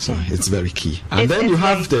 So it's very key. And then you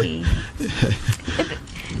have the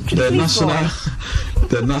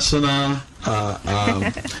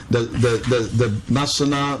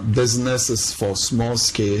national businesses for small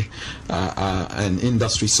scale and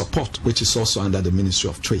industry support, which is also under the Ministry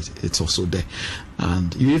of Trade. It's also there.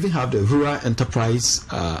 And you even have the Rural Enterprise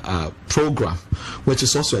Program, which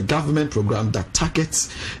is also a government program that targets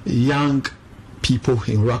young people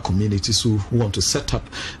in rural communities who want to set up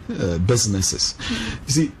businesses.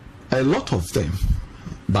 You see, a lot of them,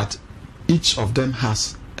 but each of them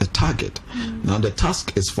has a target. Now the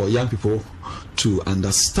task is for young people to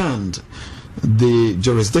understand the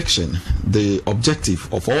jurisdiction, the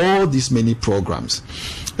objective of all these many programs.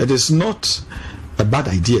 It is not a bad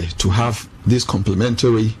idea to have these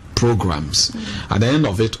complementary programs. At the end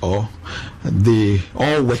of it all, they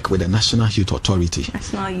all work with the National Youth Authority,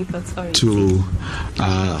 to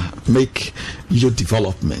make youth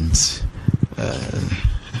development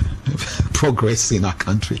progress in our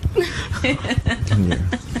country.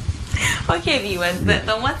 Okay, viewers,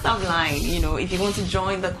 the WhatsApp line, if you want to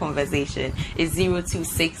join the conversation, is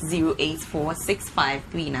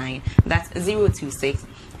 026-084-6539. That's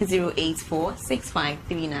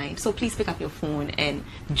 026-084-6539. So please pick up your phone and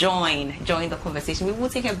join the conversation. We will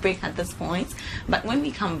take a break at this point, but when we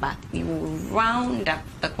come back, we will round up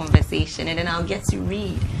the conversation, and then I'll get to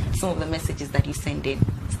read some of the messages that you send in.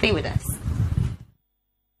 Stay with us.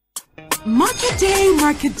 Market Day,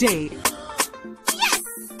 Market Day. Yes!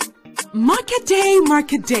 Market Day,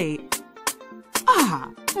 Market Day.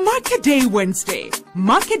 Market Day Wednesday.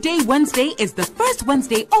 Market Day Wednesday is the first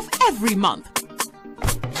Wednesday of every month.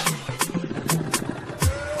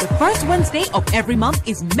 The first Wednesday of every month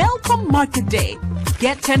is Melcom Market Day.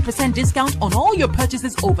 Get 10% discount on all your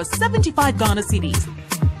purchases over 75 Ghana cedis.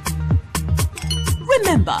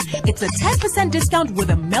 Remember, it's a 10% discount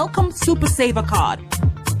with a Melcom Super Saver card.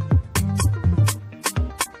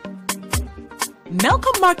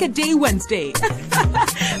 Melcom Market Day Wednesday.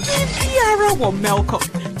 Tiara or Melcom.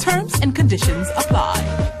 Terms and conditions apply.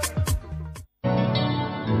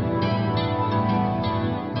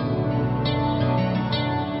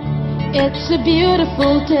 It's a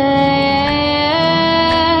beautiful day.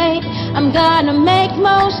 I'm gonna make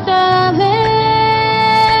most of it.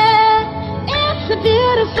 It's a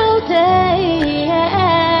beautiful day.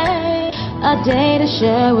 A day to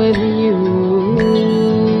share with you.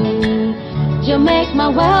 You make my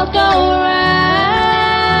world go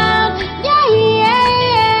round. Yeah, yeah,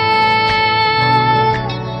 yeah.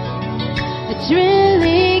 It's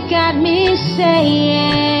really got me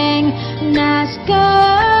saying, nice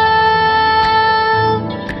girl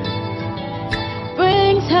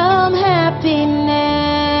brings home happiness,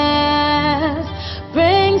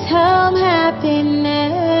 brings home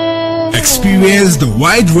happiness. Experience the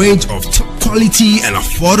wide range of top quality and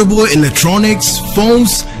affordable electronics,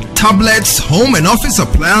 phones, tablets, home and office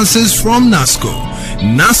appliances from NASCO.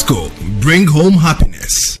 NASCO, bring home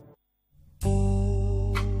happiness.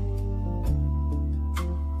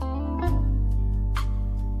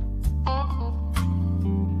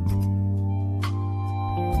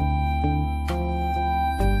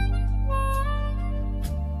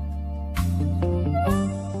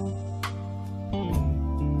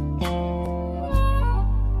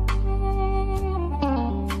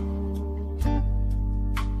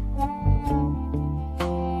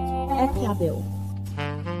 Bill.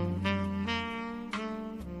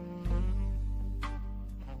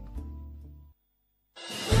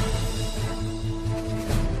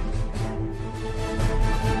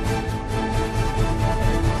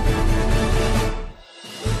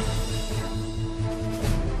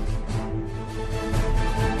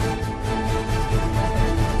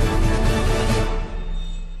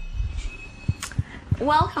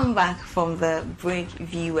 Welcome back from the break,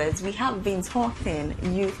 viewers. We have been talking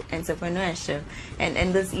youth entrepreneurship, and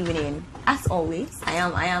this evening, as always, I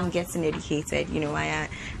am getting educated. You know,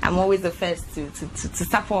 I'm always the first to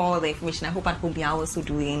support all the information. I hope at home we are also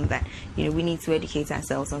doing that. You know, we need to educate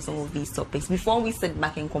ourselves on some of these topics before we sit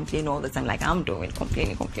back and complain all the time, like I'm doing,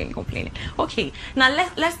 complaining. Okay, now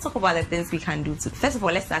let's talk about the things we can do. First of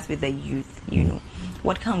all, let's start with the youth. You know,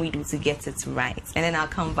 what can we do to get it right? And then I'll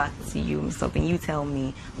come back to you, Mr. Open. You tell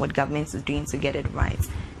me what government is doing to get it right.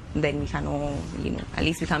 And then we can all, you know, at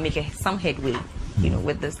least we can make some headway, you know,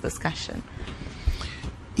 with this discussion.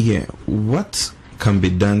 Yeah, what can be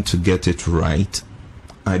done to get it right?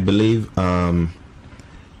 I believe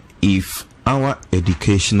if our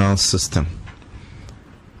educational system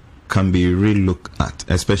can be re-looked at,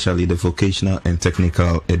 especially the vocational and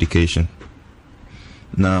technical education.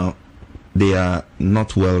 Now, they are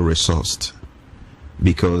not well resourced,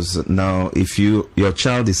 because now if your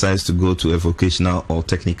child decides to go to a vocational or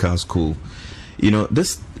technical school, you know,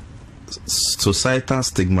 this societal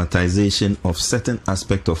stigmatization of certain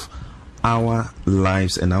aspect of our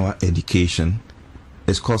lives and our education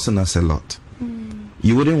is costing us a lot.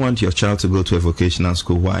 You wouldn't want your child to go to a vocational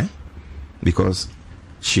school. Why? Because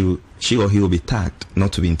she or he will be tagged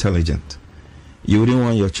not to be intelligent. You wouldn't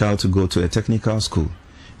want your child to go to a technical school.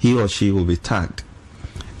 He or she will be tagged.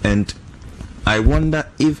 And I wonder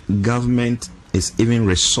if government is even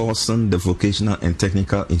resourcing the vocational and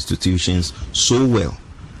technical institutions so well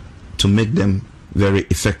to make them very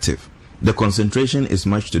effective. The concentration is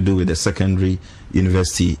much to do with the secondary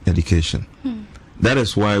university education. That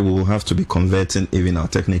is why we will have to be converting even our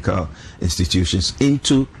technical institutions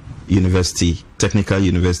into technical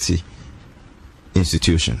university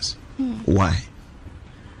institutions. Why?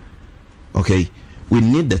 Okay. We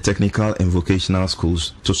need the technical and vocational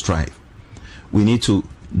schools to strive. We need to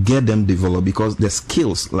get them developed, because the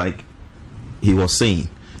skills, like he was saying,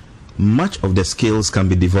 much of the skills can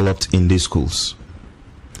be developed in these schools.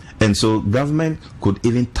 And so government could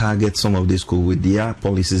even target some of these schools with their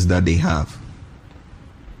policies that they have.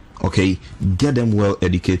 Okay, get them well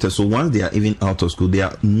educated, so once they are even out of school, they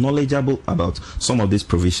are knowledgeable about some of these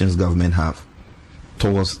provisions government have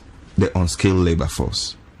towards the unskilled labor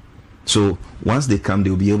force. So once they come,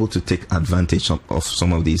 they'll be able to take advantage of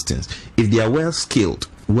some of these things. If they are well skilled,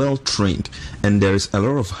 well trained, and there is a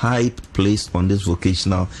lot of hype placed on this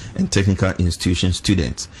vocational and technical institution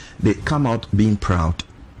students, they come out being proud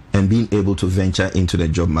and being able to venture into the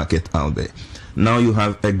job market out there. Now you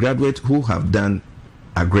have a graduate who have done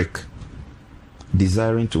agric,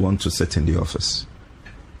 desiring to want to sit in the office.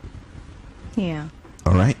 Yeah.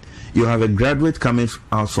 All right. You have a graduate coming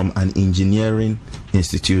out from an engineering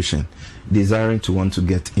institution, desiring to want to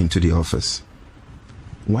get into the office.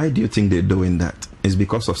 Why do you think they're doing that? It's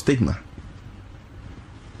because of stigma.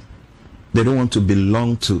 They don't want to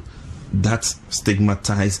belong to that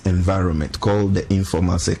stigmatized environment called the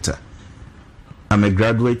informal sector. I'm a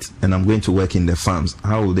graduate and I'm going to work in the farms.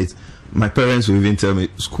 How will it? My parents will even tell me,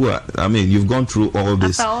 school, I mean, you've gone through all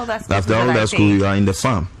this. After all that school, you are in the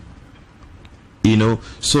farm. You know,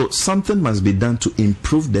 so something must be done to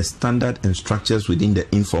improve the standard and structures within the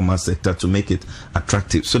informal sector to make it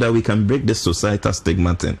attractive, so that we can break the societal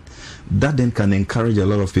stigma. That then can encourage a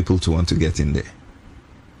lot of people to want to get in there.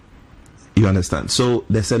 You understand? So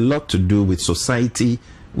there's a lot to do with society,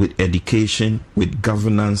 with education, with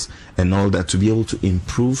governance and all that, to be able to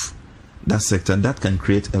improve that sector. That can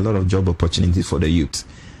create a lot of job opportunities for the youth.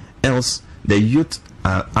 Else, the youth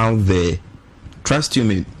are out there. Trust you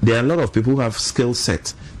me, there are a lot of people who have skill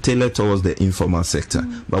sets tailored towards the informal sector,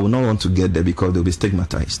 but will not want to get there because they'll be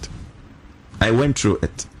stigmatized. I went through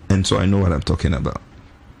it, and so I know what I'm talking about.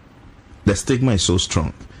 The stigma is so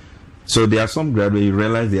strong. So there are some graduates, you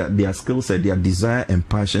realize their skill set, their desire and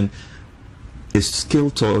passion is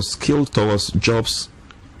skilled towards jobs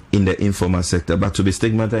in the informal sector, but to be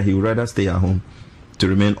stigmatized, he would rather stay at home to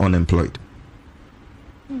remain unemployed.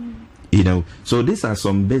 You know, so these are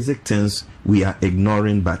some basic things we are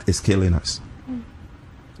ignoring, but it's killing us.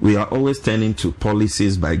 We are always turning to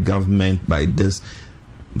policies by government, by this,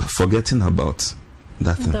 but forgetting about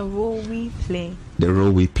that thing. The role we play. The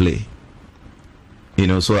role we play. You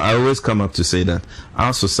know, so I always come up to say that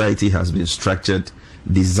our society has been structured,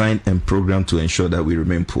 designed, and programmed to ensure that we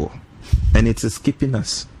remain poor. And it is keeping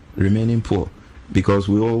us remaining poor because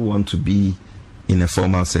we all want to be in a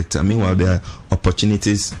formal sector. Meanwhile, there are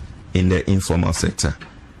opportunities in the informal sector.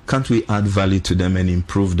 Can't we add value to them and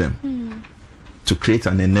improve them to create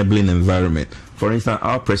an enabling environment? For instance,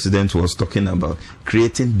 our president was talking about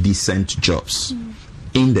creating decent jobs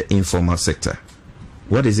in the informal sector.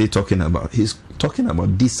 What is he talking about? He's talking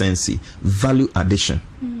about decency, value addition,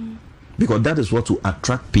 because that is what will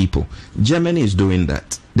attract people. Germany is doing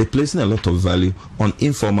that. They're placing a lot of value on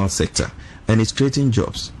informal sector and it's creating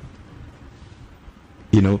jobs.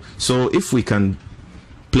 You know, so if we can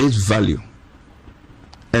place value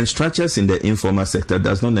and structures in the informal sector,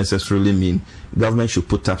 does not necessarily mean government should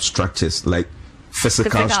put up structures like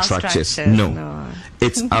physical structures. No.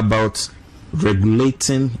 It's about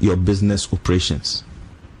regulating your business operations.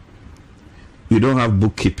 You don't have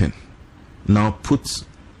bookkeeping. Now put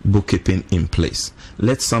bookkeeping in place.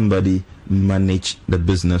 Let somebody manage the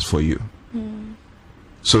business for you,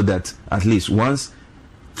 so that at least once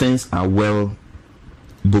things are well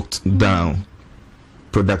booked down,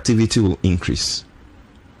 productivity will increase,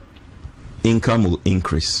 income will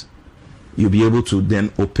increase. You'll be able to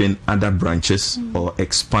then open other branches or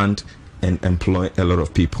expand and employ a lot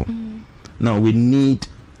of people. Now we need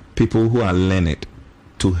people who are learned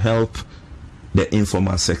to help the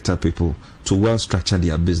informal sector people to well structure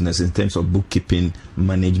their business in terms of bookkeeping,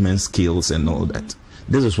 management skills and all that.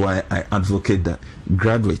 This is why I advocate that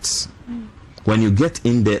graduates, when you get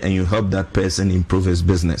in there and you help that person improve his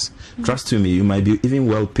business, trust me, you might be even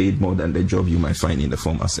well paid more than the job you might find in the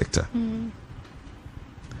formal sector.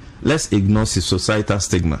 Let's ignore societal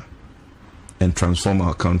stigma and transform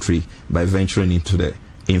our country by venturing into the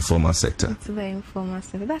informal sector. Into the informal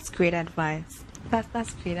sector. That's great advice.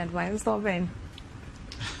 That's great advice. So Ben.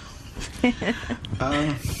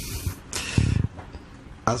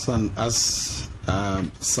 As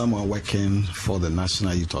someone working for the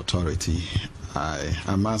National Youth Authority,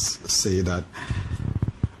 I must say that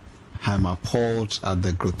I'm appalled at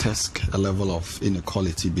the grotesque level of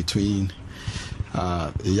inequality between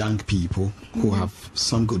young people who have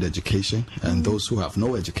some good education and those who have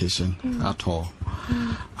no education at all.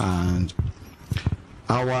 And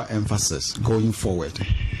our emphasis going forward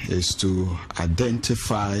is to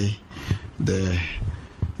identify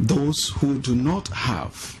those who do not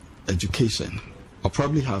have education, or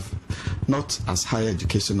probably have not as high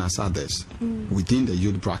education as others within the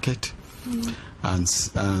youth bracket,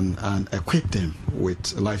 and equip them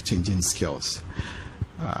with life-changing skills.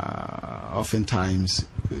 Oftentimes,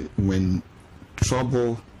 when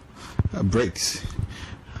trouble breaks,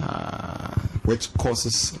 which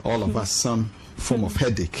causes all of us some form of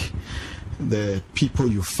headache, the people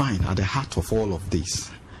you find at the heart of all of this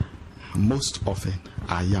most often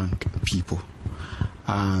are young people,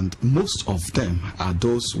 and most of them are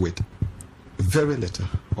those with very little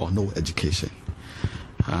or no education.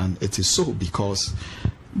 And it is so because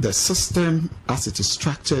the system as it is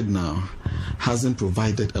structured now hasn't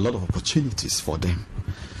provided a lot of opportunities for them.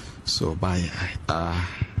 So by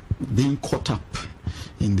being caught up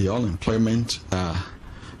in the unemployment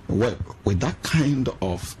with that kind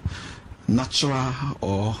of natural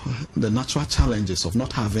or the natural challenges of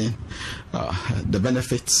not having the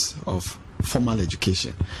benefits of formal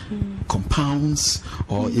education compounds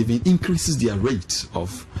or even increases their rate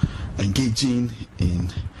of engaging in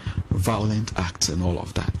violent acts and all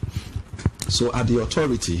of that. So at the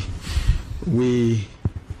authority, we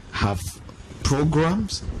have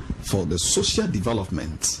programs for the social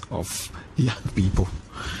development of young people,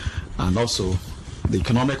 and also the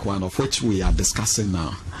economic one, of which we are discussing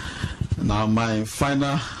now. Now, my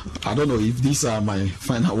final, I don't know if these are my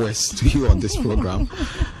final words to you on this program,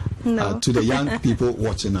 No. to the young people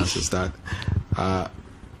watching us, is that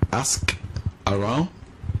ask around.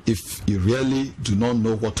 If you really do not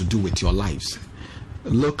know what to do with your lives,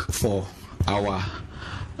 look for our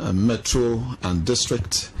metro and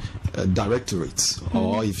district directorates,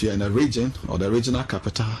 or if you're in a region or the regional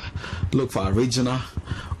capital, look for our regional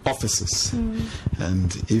offices.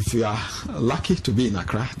 And if you are lucky to be in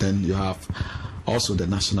Accra, then you have also the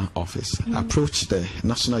national office. Approach the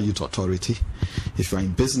National Youth Authority. If you are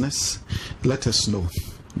in business, let us know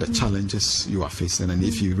the challenges you are facing. And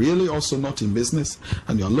if you really also not in business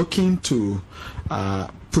and you are looking to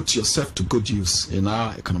put yourself to good use in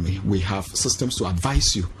our economy, we have systems to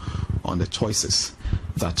advise you on the choices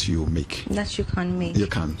that you make. That you can make. You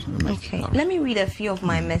can make. Okay. Let me read a few of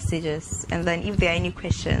my messages, and then if there are any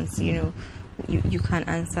questions, you can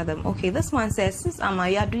answer them. Okay, this one says, Sis Amma,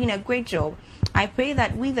 you are doing a great job. I pray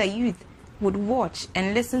that we the youth would watch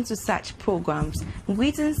and listen to such programs.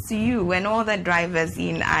 Greetings to you and all the drivers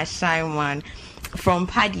in Ashaiman. From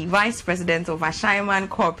Paddy, Vice President of Ashaiman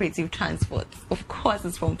Cooperative Transport. Of course,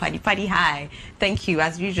 it's from Paddy. Paddy, hi. Thank you.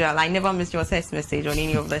 As usual, I never miss your text message on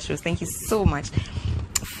any of the shows. Thank you so much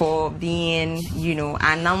for being,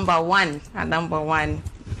 our number one,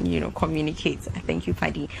 communicates. Thank you,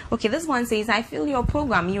 Paddy. Okay, this one says, I feel your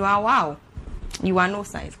program. You are wow. You are no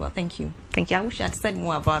size. Well, thank you. Thank you. I wish I had said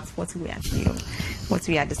more about what we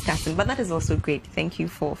are discussing, but that is also great. Thank you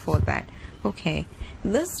for that. Okay.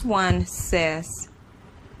 This one says,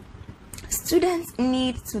 students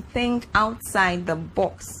need to think outside the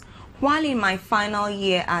box. While in my final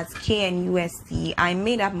year at KNUST, I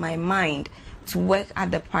made up my mind to work at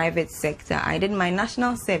the private sector. I did my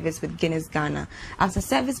national service with Guinness Ghana. After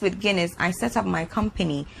service with Guinness, I set up my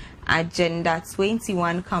company, Agenda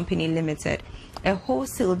 21 Company Limited, a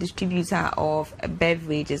wholesale distributor of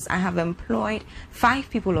beverages. I have employed 5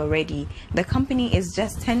 people already. The company is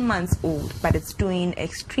just 10 months old, but it's doing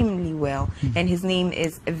extremely well. And his name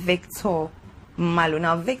is Victor Malo.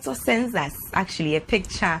 Now, Victor sends us actually a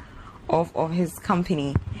picture of his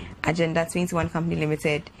company, Agenda 21 Company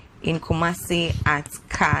Limited, in Kumasi at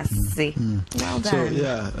Kase. Well done.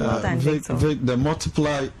 So well done, Victor. The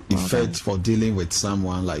multiply effect for dealing with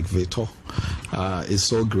someone like Victor is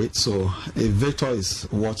so great. So if Victor is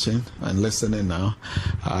watching and listening now,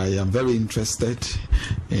 I am very interested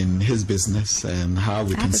in his business and how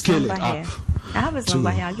we can scale it up. I have his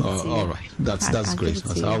number here. I'll give it to you. All right, that's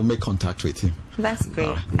great. I'll make contact with him. That's great.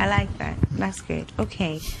 Right. I like that. That's great.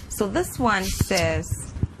 Okay, so this one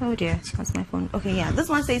says, oh dear, that's my phone. Okay, yeah, this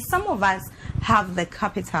one says, some of us have the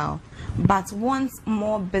capital but want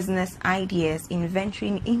more business ideas in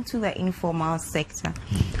venturing into the informal sector,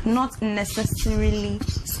 not necessarily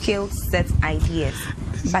skill set ideas,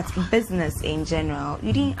 but business in general.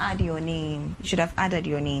 You didn't add your name. You should have added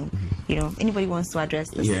your name. Anybody wants to address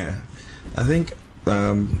this? Yeah, I think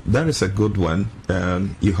that is a good one.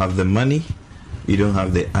 You have the money, you don't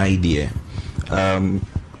have the idea.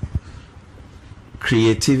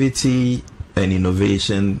 Creativity and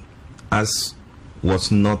innovation, as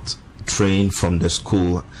was not trained from the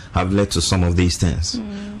school, have led to some of these things.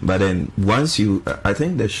 But then once I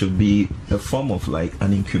think there should be a form of like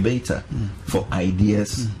an incubator for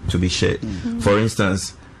ideas to be shared. For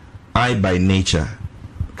instance, I by nature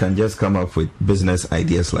can just come up with business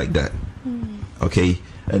ideas like that. Okay,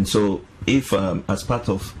 and so if as part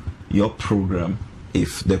of your program,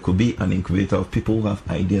 if there could be an incubator of people who have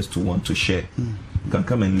ideas to want to share, can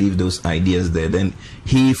come and leave those ideas there, then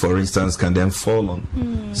he, for instance, can then fall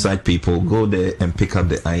on side people, go there and pick up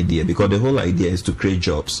the idea, because the whole idea is to create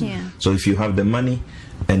jobs. So if you have the money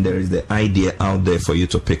and there is the idea out there for you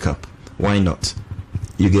to pick up, why not?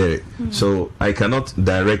 You get it? So I cannot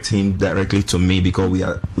direct him directly to me, because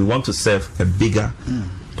we want to serve a bigger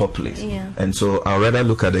population. And so I'd rather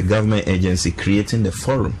look at the government agency creating the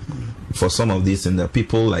forum for some of these, and the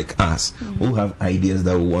people like us who have ideas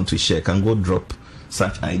that we want to share can go drop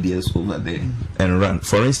such ideas over there and run.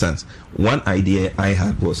 For instance, one idea I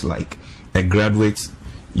had was like a graduate,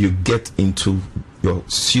 you get into your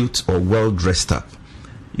suit or well dressed up,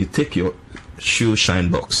 you take your shoe shine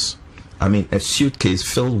box, a suitcase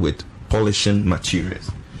filled with polishing materials,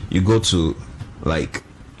 you go to like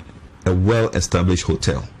a well established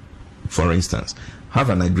hotel, for instance, have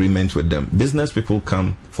an agreement with them. Business people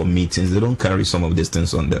come for meetings, they don't carry some of these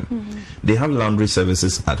things on them. They have laundry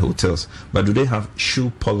services at hotels, but do they have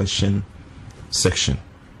shoe polishing section?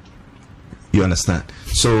 You understand?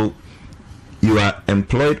 So you are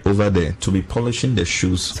employed over there to be polishing the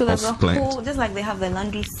shoes. So there's a whole, just like they have the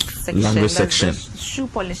laundry section, shoe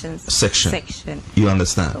polishing section. You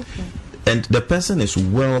understand? Okay. And the person is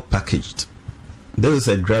well packaged. This is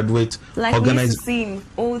a graduate like organized. We've seen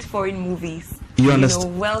old foreign movies. You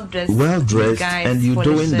understand? Well dressed, and you're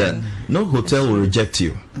doing that. No hotel will reject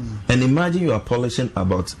you. And imagine you are polishing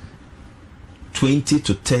about 20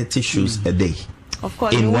 to 30 shoes a day. Of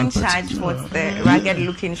course, in you one won't charge for the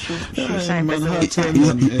ragged-looking shoe shine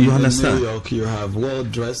person. You understand? In New York, you have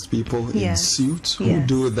well-dressed people in Yes. suits who Yes.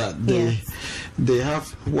 do that. They have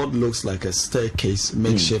what looks like a staircase,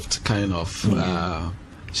 makeshift kind of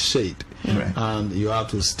shade. Right. And you have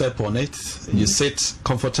to step on it. You sit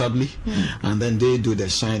comfortably, and then they do the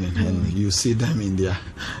shining, and you see them in their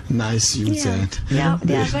nice suits and they are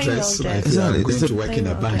they very dress well like dressed. they are Exactly. going to work in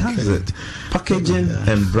a bank. That's it. Packaging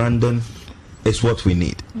and branding is what we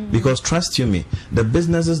need. Because trust you me, the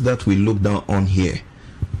businesses that we look down on here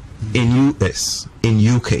in US, in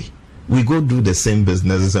UK, we go do the same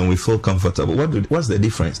businesses and we feel comfortable. What's the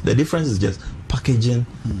difference? The difference is just packaging,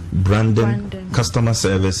 branding, customer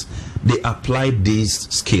service. They apply these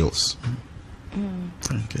skills.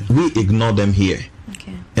 Okay. We ignore them here.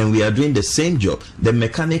 Okay. And we are doing the same job. The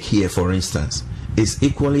mechanic here, for instance, is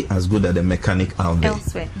equally as good as the mechanic out there.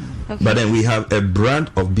 Elsewhere. Okay. But then we have a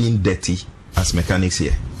brand of being dirty as mechanics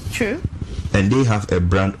here. True. And they have a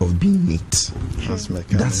brand of being neat. That's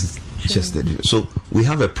mechanic. That's just the deal. So we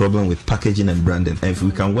have a problem with packaging and branding. And if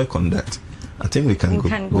we can work on that, I think we can,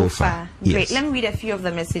 go far. Great. Yes. Let me read a few of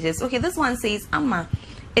the messages. Okay, this one says, Amma,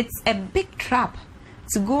 it's a big trap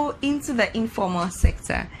to go into the informal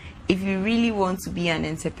sector if you really want to be an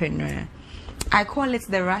entrepreneur. I call it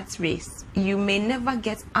the rat race. You may never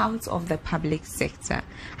get out of the public sector.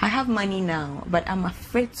 I have money now, but I'm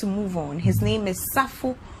afraid to move on. His name is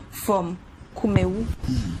Safo from Kumewu.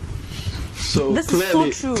 So This is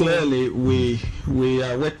clearly, so true. clearly, we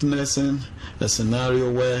are witnessing a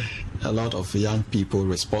scenario where a lot of young people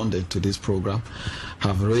responding to this program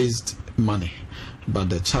have raised money, but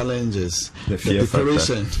the challenge is the fear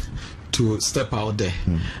preparation to step out there,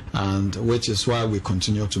 and which is why we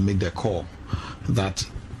continue to make the call that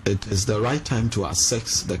it is the right time to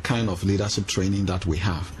assess the kind of leadership training that we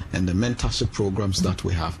have and the mentorship programs that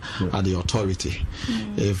we have at the authority.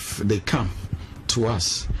 If they come to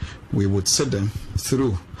us, we would sit them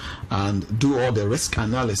through and do all the risk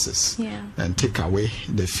analysis and take away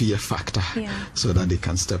the fear factor so that they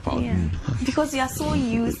can step out. Because you are so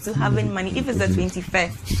used to having money, if it's the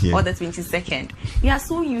 21st or the 22nd, you are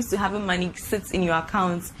so used to having money sits in your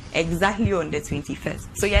account exactly on the 21st.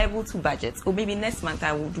 So you're able to budget. Or maybe next month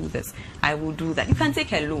I will do this, I will do that. You can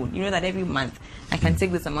take a loan. You know that every month I can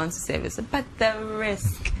take this amount to service. But the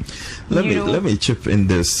risk. Let me chip in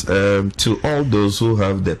this to all those who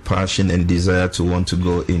have the passion and desire to want to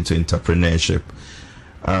go into entrepreneurship.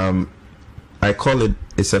 I call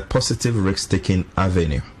it's a positive risk-taking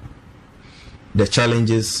avenue. The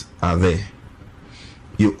challenges are there.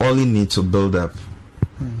 You only need to build up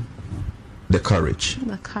the courage.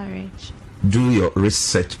 The courage. Do your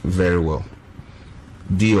research very well.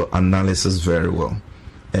 Do your analysis very well.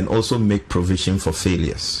 And also make provision for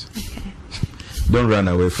failures. Okay. Don't run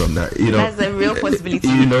away from that. You know, that's a real possibility.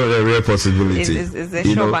 You know, the real possibility. It's a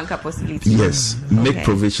sure banker possibility. Yes. Make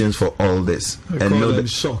provisions for all this. And know that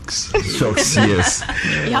shocks. Shocks, yes.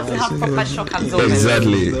 You have to have proper shock absorbers.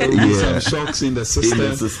 Exactly. Some shocks in the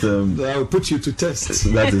system. That will put you to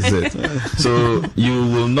test. That is it. So you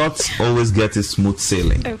will not always get a smooth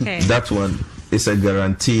sailing. Okay. That one is a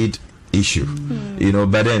guaranteed issue. You know,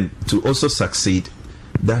 but then to also succeed,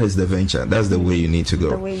 that is the venture. That's the way you need to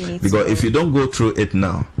go. Because if you don't go through it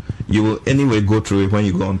now, you will anyway go through it when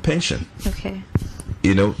you go on pension. Okay.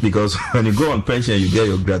 You know, because when you go on pension, you get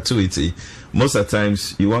your gratuity. Most of the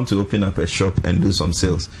times, you want to open up a shop and do some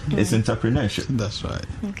sales. It's entrepreneurship. That's right.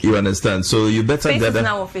 Okay. You understand? So you better face get it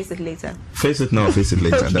now or face it later. Face it now or face it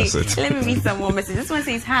later. Okay. That's it. Let me read some more messages. This one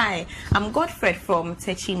says, "Hi, I'm Godfred from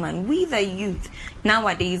Techiman. We the youth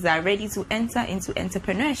nowadays are ready to enter into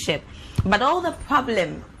entrepreneurship, but all the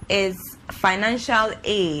problem is financial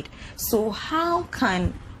aid. So how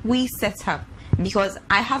can we set up? Because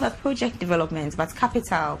I have a project development, but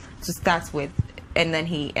capital to start with." And then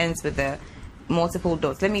he ends with the multiple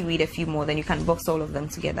dots. Let me read a few more, then you can box all of them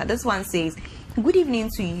together. This one says, "Good evening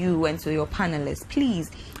to you and to your panelists. Please,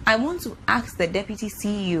 I want to ask the Deputy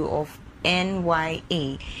CEO of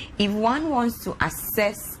NYA, if one wants to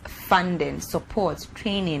assess funding, support,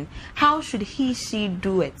 training, how should she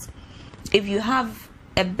do it? If you have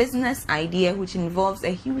a business idea which involves a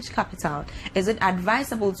huge capital, is it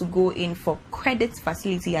advisable to go in for credit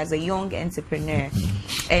facility as a young entrepreneur?"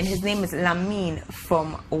 And his name is Lamin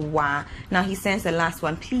from Owa. Now he sends the last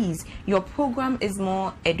one. "Please, your program is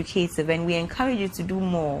more educative and we encourage you to do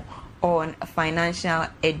more on financial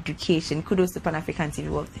education. Kudos to Pan African TV.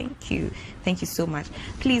 Well, thank you. Thank you so much.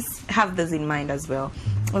 Please have this in mind as well."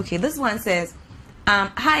 Okay, this one says,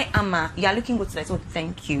 "Hi, Amma. You are looking good today." So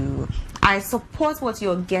thank you. "I support what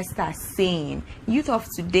your guests are saying. Youth of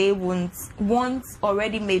today want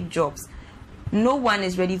already made jobs. no one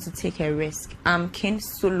is ready to take a risk. I'm Ken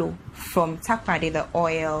Solo from Takrade, the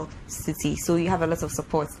oil city. So you have a lot of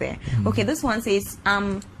support there. Okay, this one says,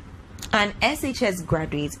 an SHS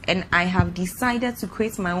graduate and I have decided to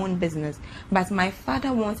create my own business, but my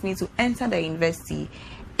father wants me to enter the university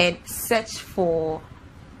and search for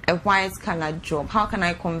a white-collar job. How can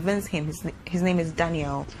I convince him? His name is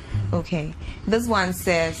Daniel. Okay, this one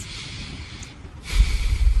says,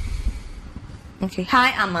 okay, hi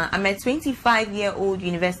Amma, I'm a 25-year-old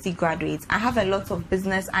university graduate. I have a lot of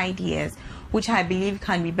business ideas which I believe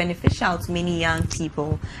can be beneficial to many young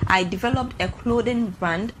people. I developed a clothing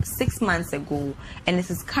brand 6 months ago and it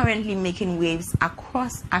is currently making waves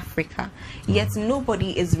across Africa. Yet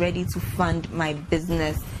nobody is ready to fund my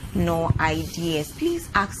business nor ideas. Please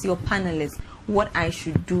ask your panelists what I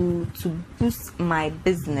should do to boost my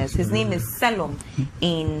business. His name is Selom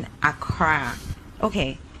in Accra.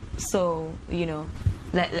 Okay, so, you know,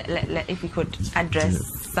 if we could address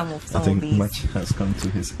some of these. Much has come to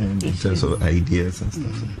his end in terms of ideas and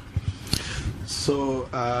stuff. So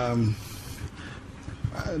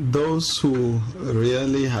those who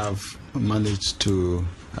really have managed to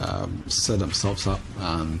set themselves up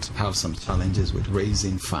and have some challenges with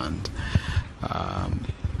raising fund,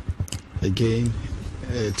 again,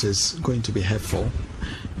 it is going to be helpful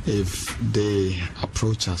if they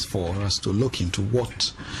approach us for us to look into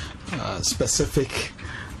what specific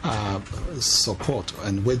support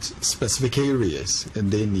and which specific areas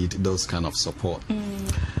they need those kind of support.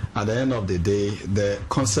 At the end of the day, the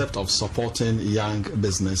concept of supporting young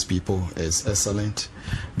business people is excellent,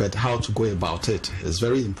 but how to go about it is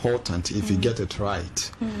very important. If you get it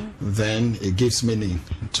right, then it gives meaning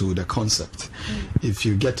to the concept. If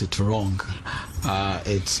you get it wrong,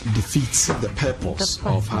 it defeats the purpose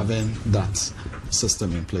of having that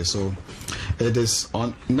system in place. So it is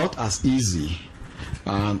not as easy.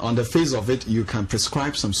 And on the face of it, you can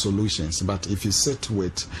prescribe some solutions, but if you sit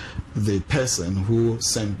with the person who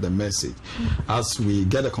sent the message, as we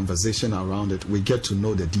get a conversation around it, we get to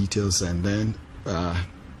know the details and then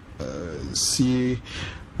see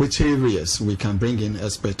which areas we can bring in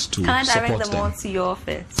experts to support them. Can I direct them all to your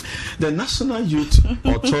office? The National Youth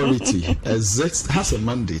Authority has a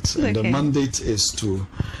mandate, and the mandate is to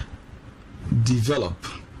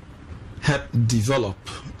help develop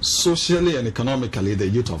socially and economically the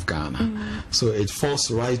youth of Ghana. So it falls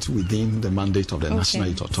right within the mandate of the National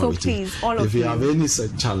Youth Authority. So please, all of if you have any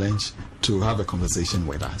such challenge, to have a conversation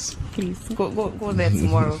with us. Please go there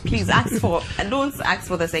tomorrow. Please don't ask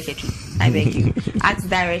for the secretary. I beg you. Ask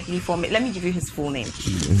directly for me. Let me give you his full name.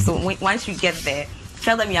 So once you get there,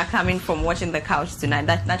 tell them you are coming from Watching the Couch tonight.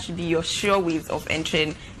 That should be your sure ways of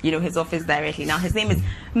entering, his office directly. Now his name is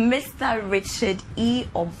Mr. Richard E.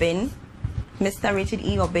 Obin. Mr. Richard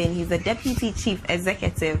E. Obin. He's the Deputy Chief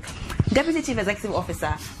Executive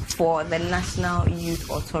Officer for the National Youth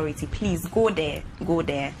Authority. Please go there.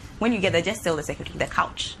 When you get there, just tell the secretary, the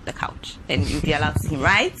couch, and you'll be allowed to see him,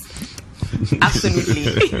 right?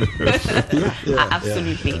 Absolutely.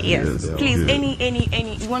 Absolutely. Yes. Please,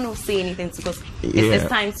 any you want to say anything because it's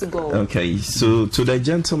time to go. Okay, so to the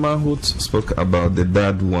gentleman who spoke about the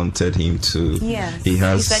dad wanted him to, he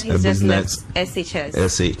has a business SHS.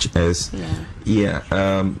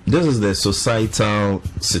 This is the societal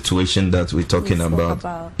situation that we're talking about.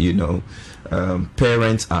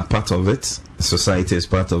 Parents are part of it, society is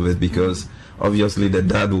part of it, because obviously the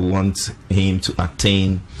dad will want him to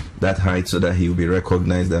attain that height so that he will be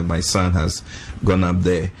recognized that my son has gone up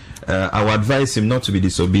there. I would advise him not to be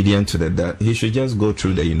disobedient to the dad. He should just go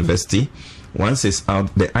through the university. Once it's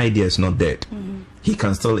out, the idea is not dead. He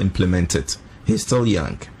can still implement it. He's still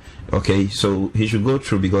young. Okay, so he should go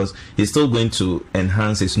through because he's still going to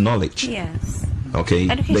enhance his knowledge. Yes. Okay,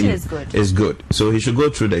 education is good. It's good. So he should go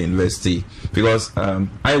through the university because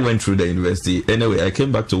I went through the university anyway. I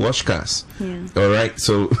came back to wash cars. All right,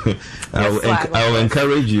 so I will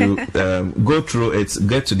encourage you go through it,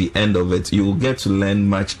 get to the end of it. You will get to learn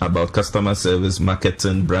much about customer service,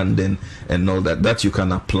 marketing, branding, and all that you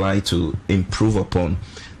can apply to improve upon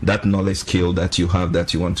that knowledge skill that you have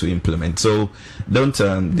that you want to implement. So don't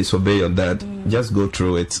disobey your dad. Just go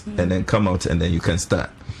through it and then come out and then you can start.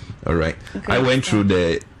 All right. I went through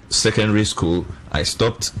the secondary school. I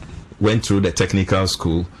stopped, went through the technical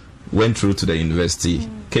school, went through to the university,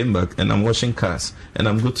 came back, and I'm washing cars, and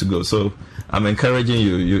I'm good to go. So I'm encouraging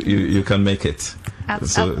you. You can make it.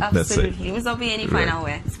 So absolutely. Mr. Obi, any final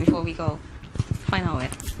words before we go? Final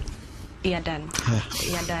words. You're done.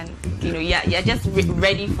 You're done. You know, you're just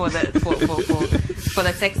ready for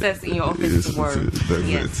the success in your office tomorrow.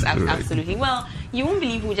 Yes, absolutely. Well, you won't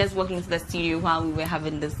believe we just walked into the studio while we were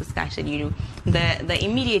having this discussion. You know, the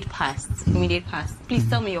immediate past. Please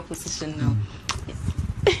tell me your position now.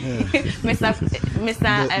 Mr.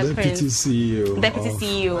 Deputy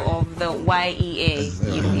CEO of the YEA,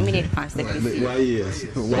 you know, immediate past. YES.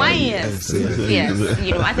 Yes.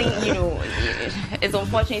 You know, I think, you know, it's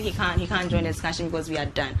unfortunate he can't join the discussion because we are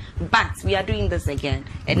done. But we are doing this again,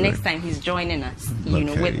 and next time he's joining us. You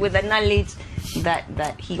know, with the knowledge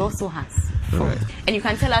that he also has. Right. And you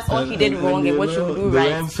can tell us all he did wrong and what you do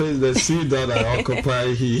right. The seat that I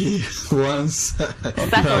occupy, he once.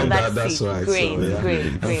 That's right.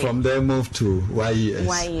 Great. And from there, move to YES.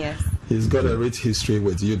 YES. He's got a rich history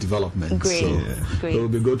with youth development. Great. It will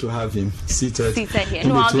be good to have him seated here.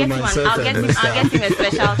 No, I'll get him a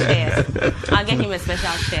special chair. I'll get him a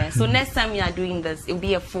special chair. So next time we are doing this, it'll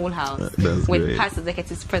be a full house with past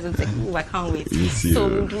executives present. Ooh, I can't wait. So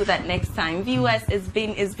we'll do that next time. Viewers, it's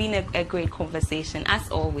been a great conversation as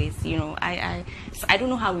always. You know, I don't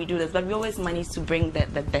know how we do this, but we always manage to bring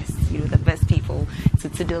the best, you know, the best people to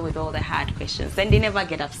deal with all the hard questions, and they never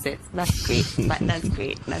get upset. That's great. That's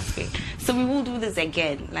great. So we will do this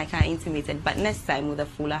again, like I intimated, but next time with a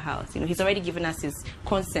fuller house. You know, he's already given us his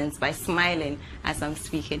consent by smiling as I'm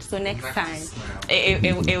speaking. So next time,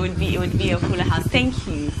 it would be a fuller house. Thank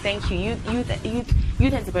you.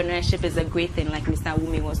 Youth entrepreneurship is a great thing, like Mr.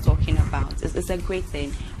 Wumi was talking about. It's a great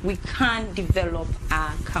thing. We can develop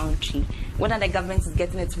our country. Whether the government is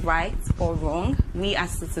getting it right or wrong, we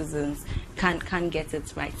as citizens can get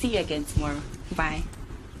it right. See you again tomorrow. Bye.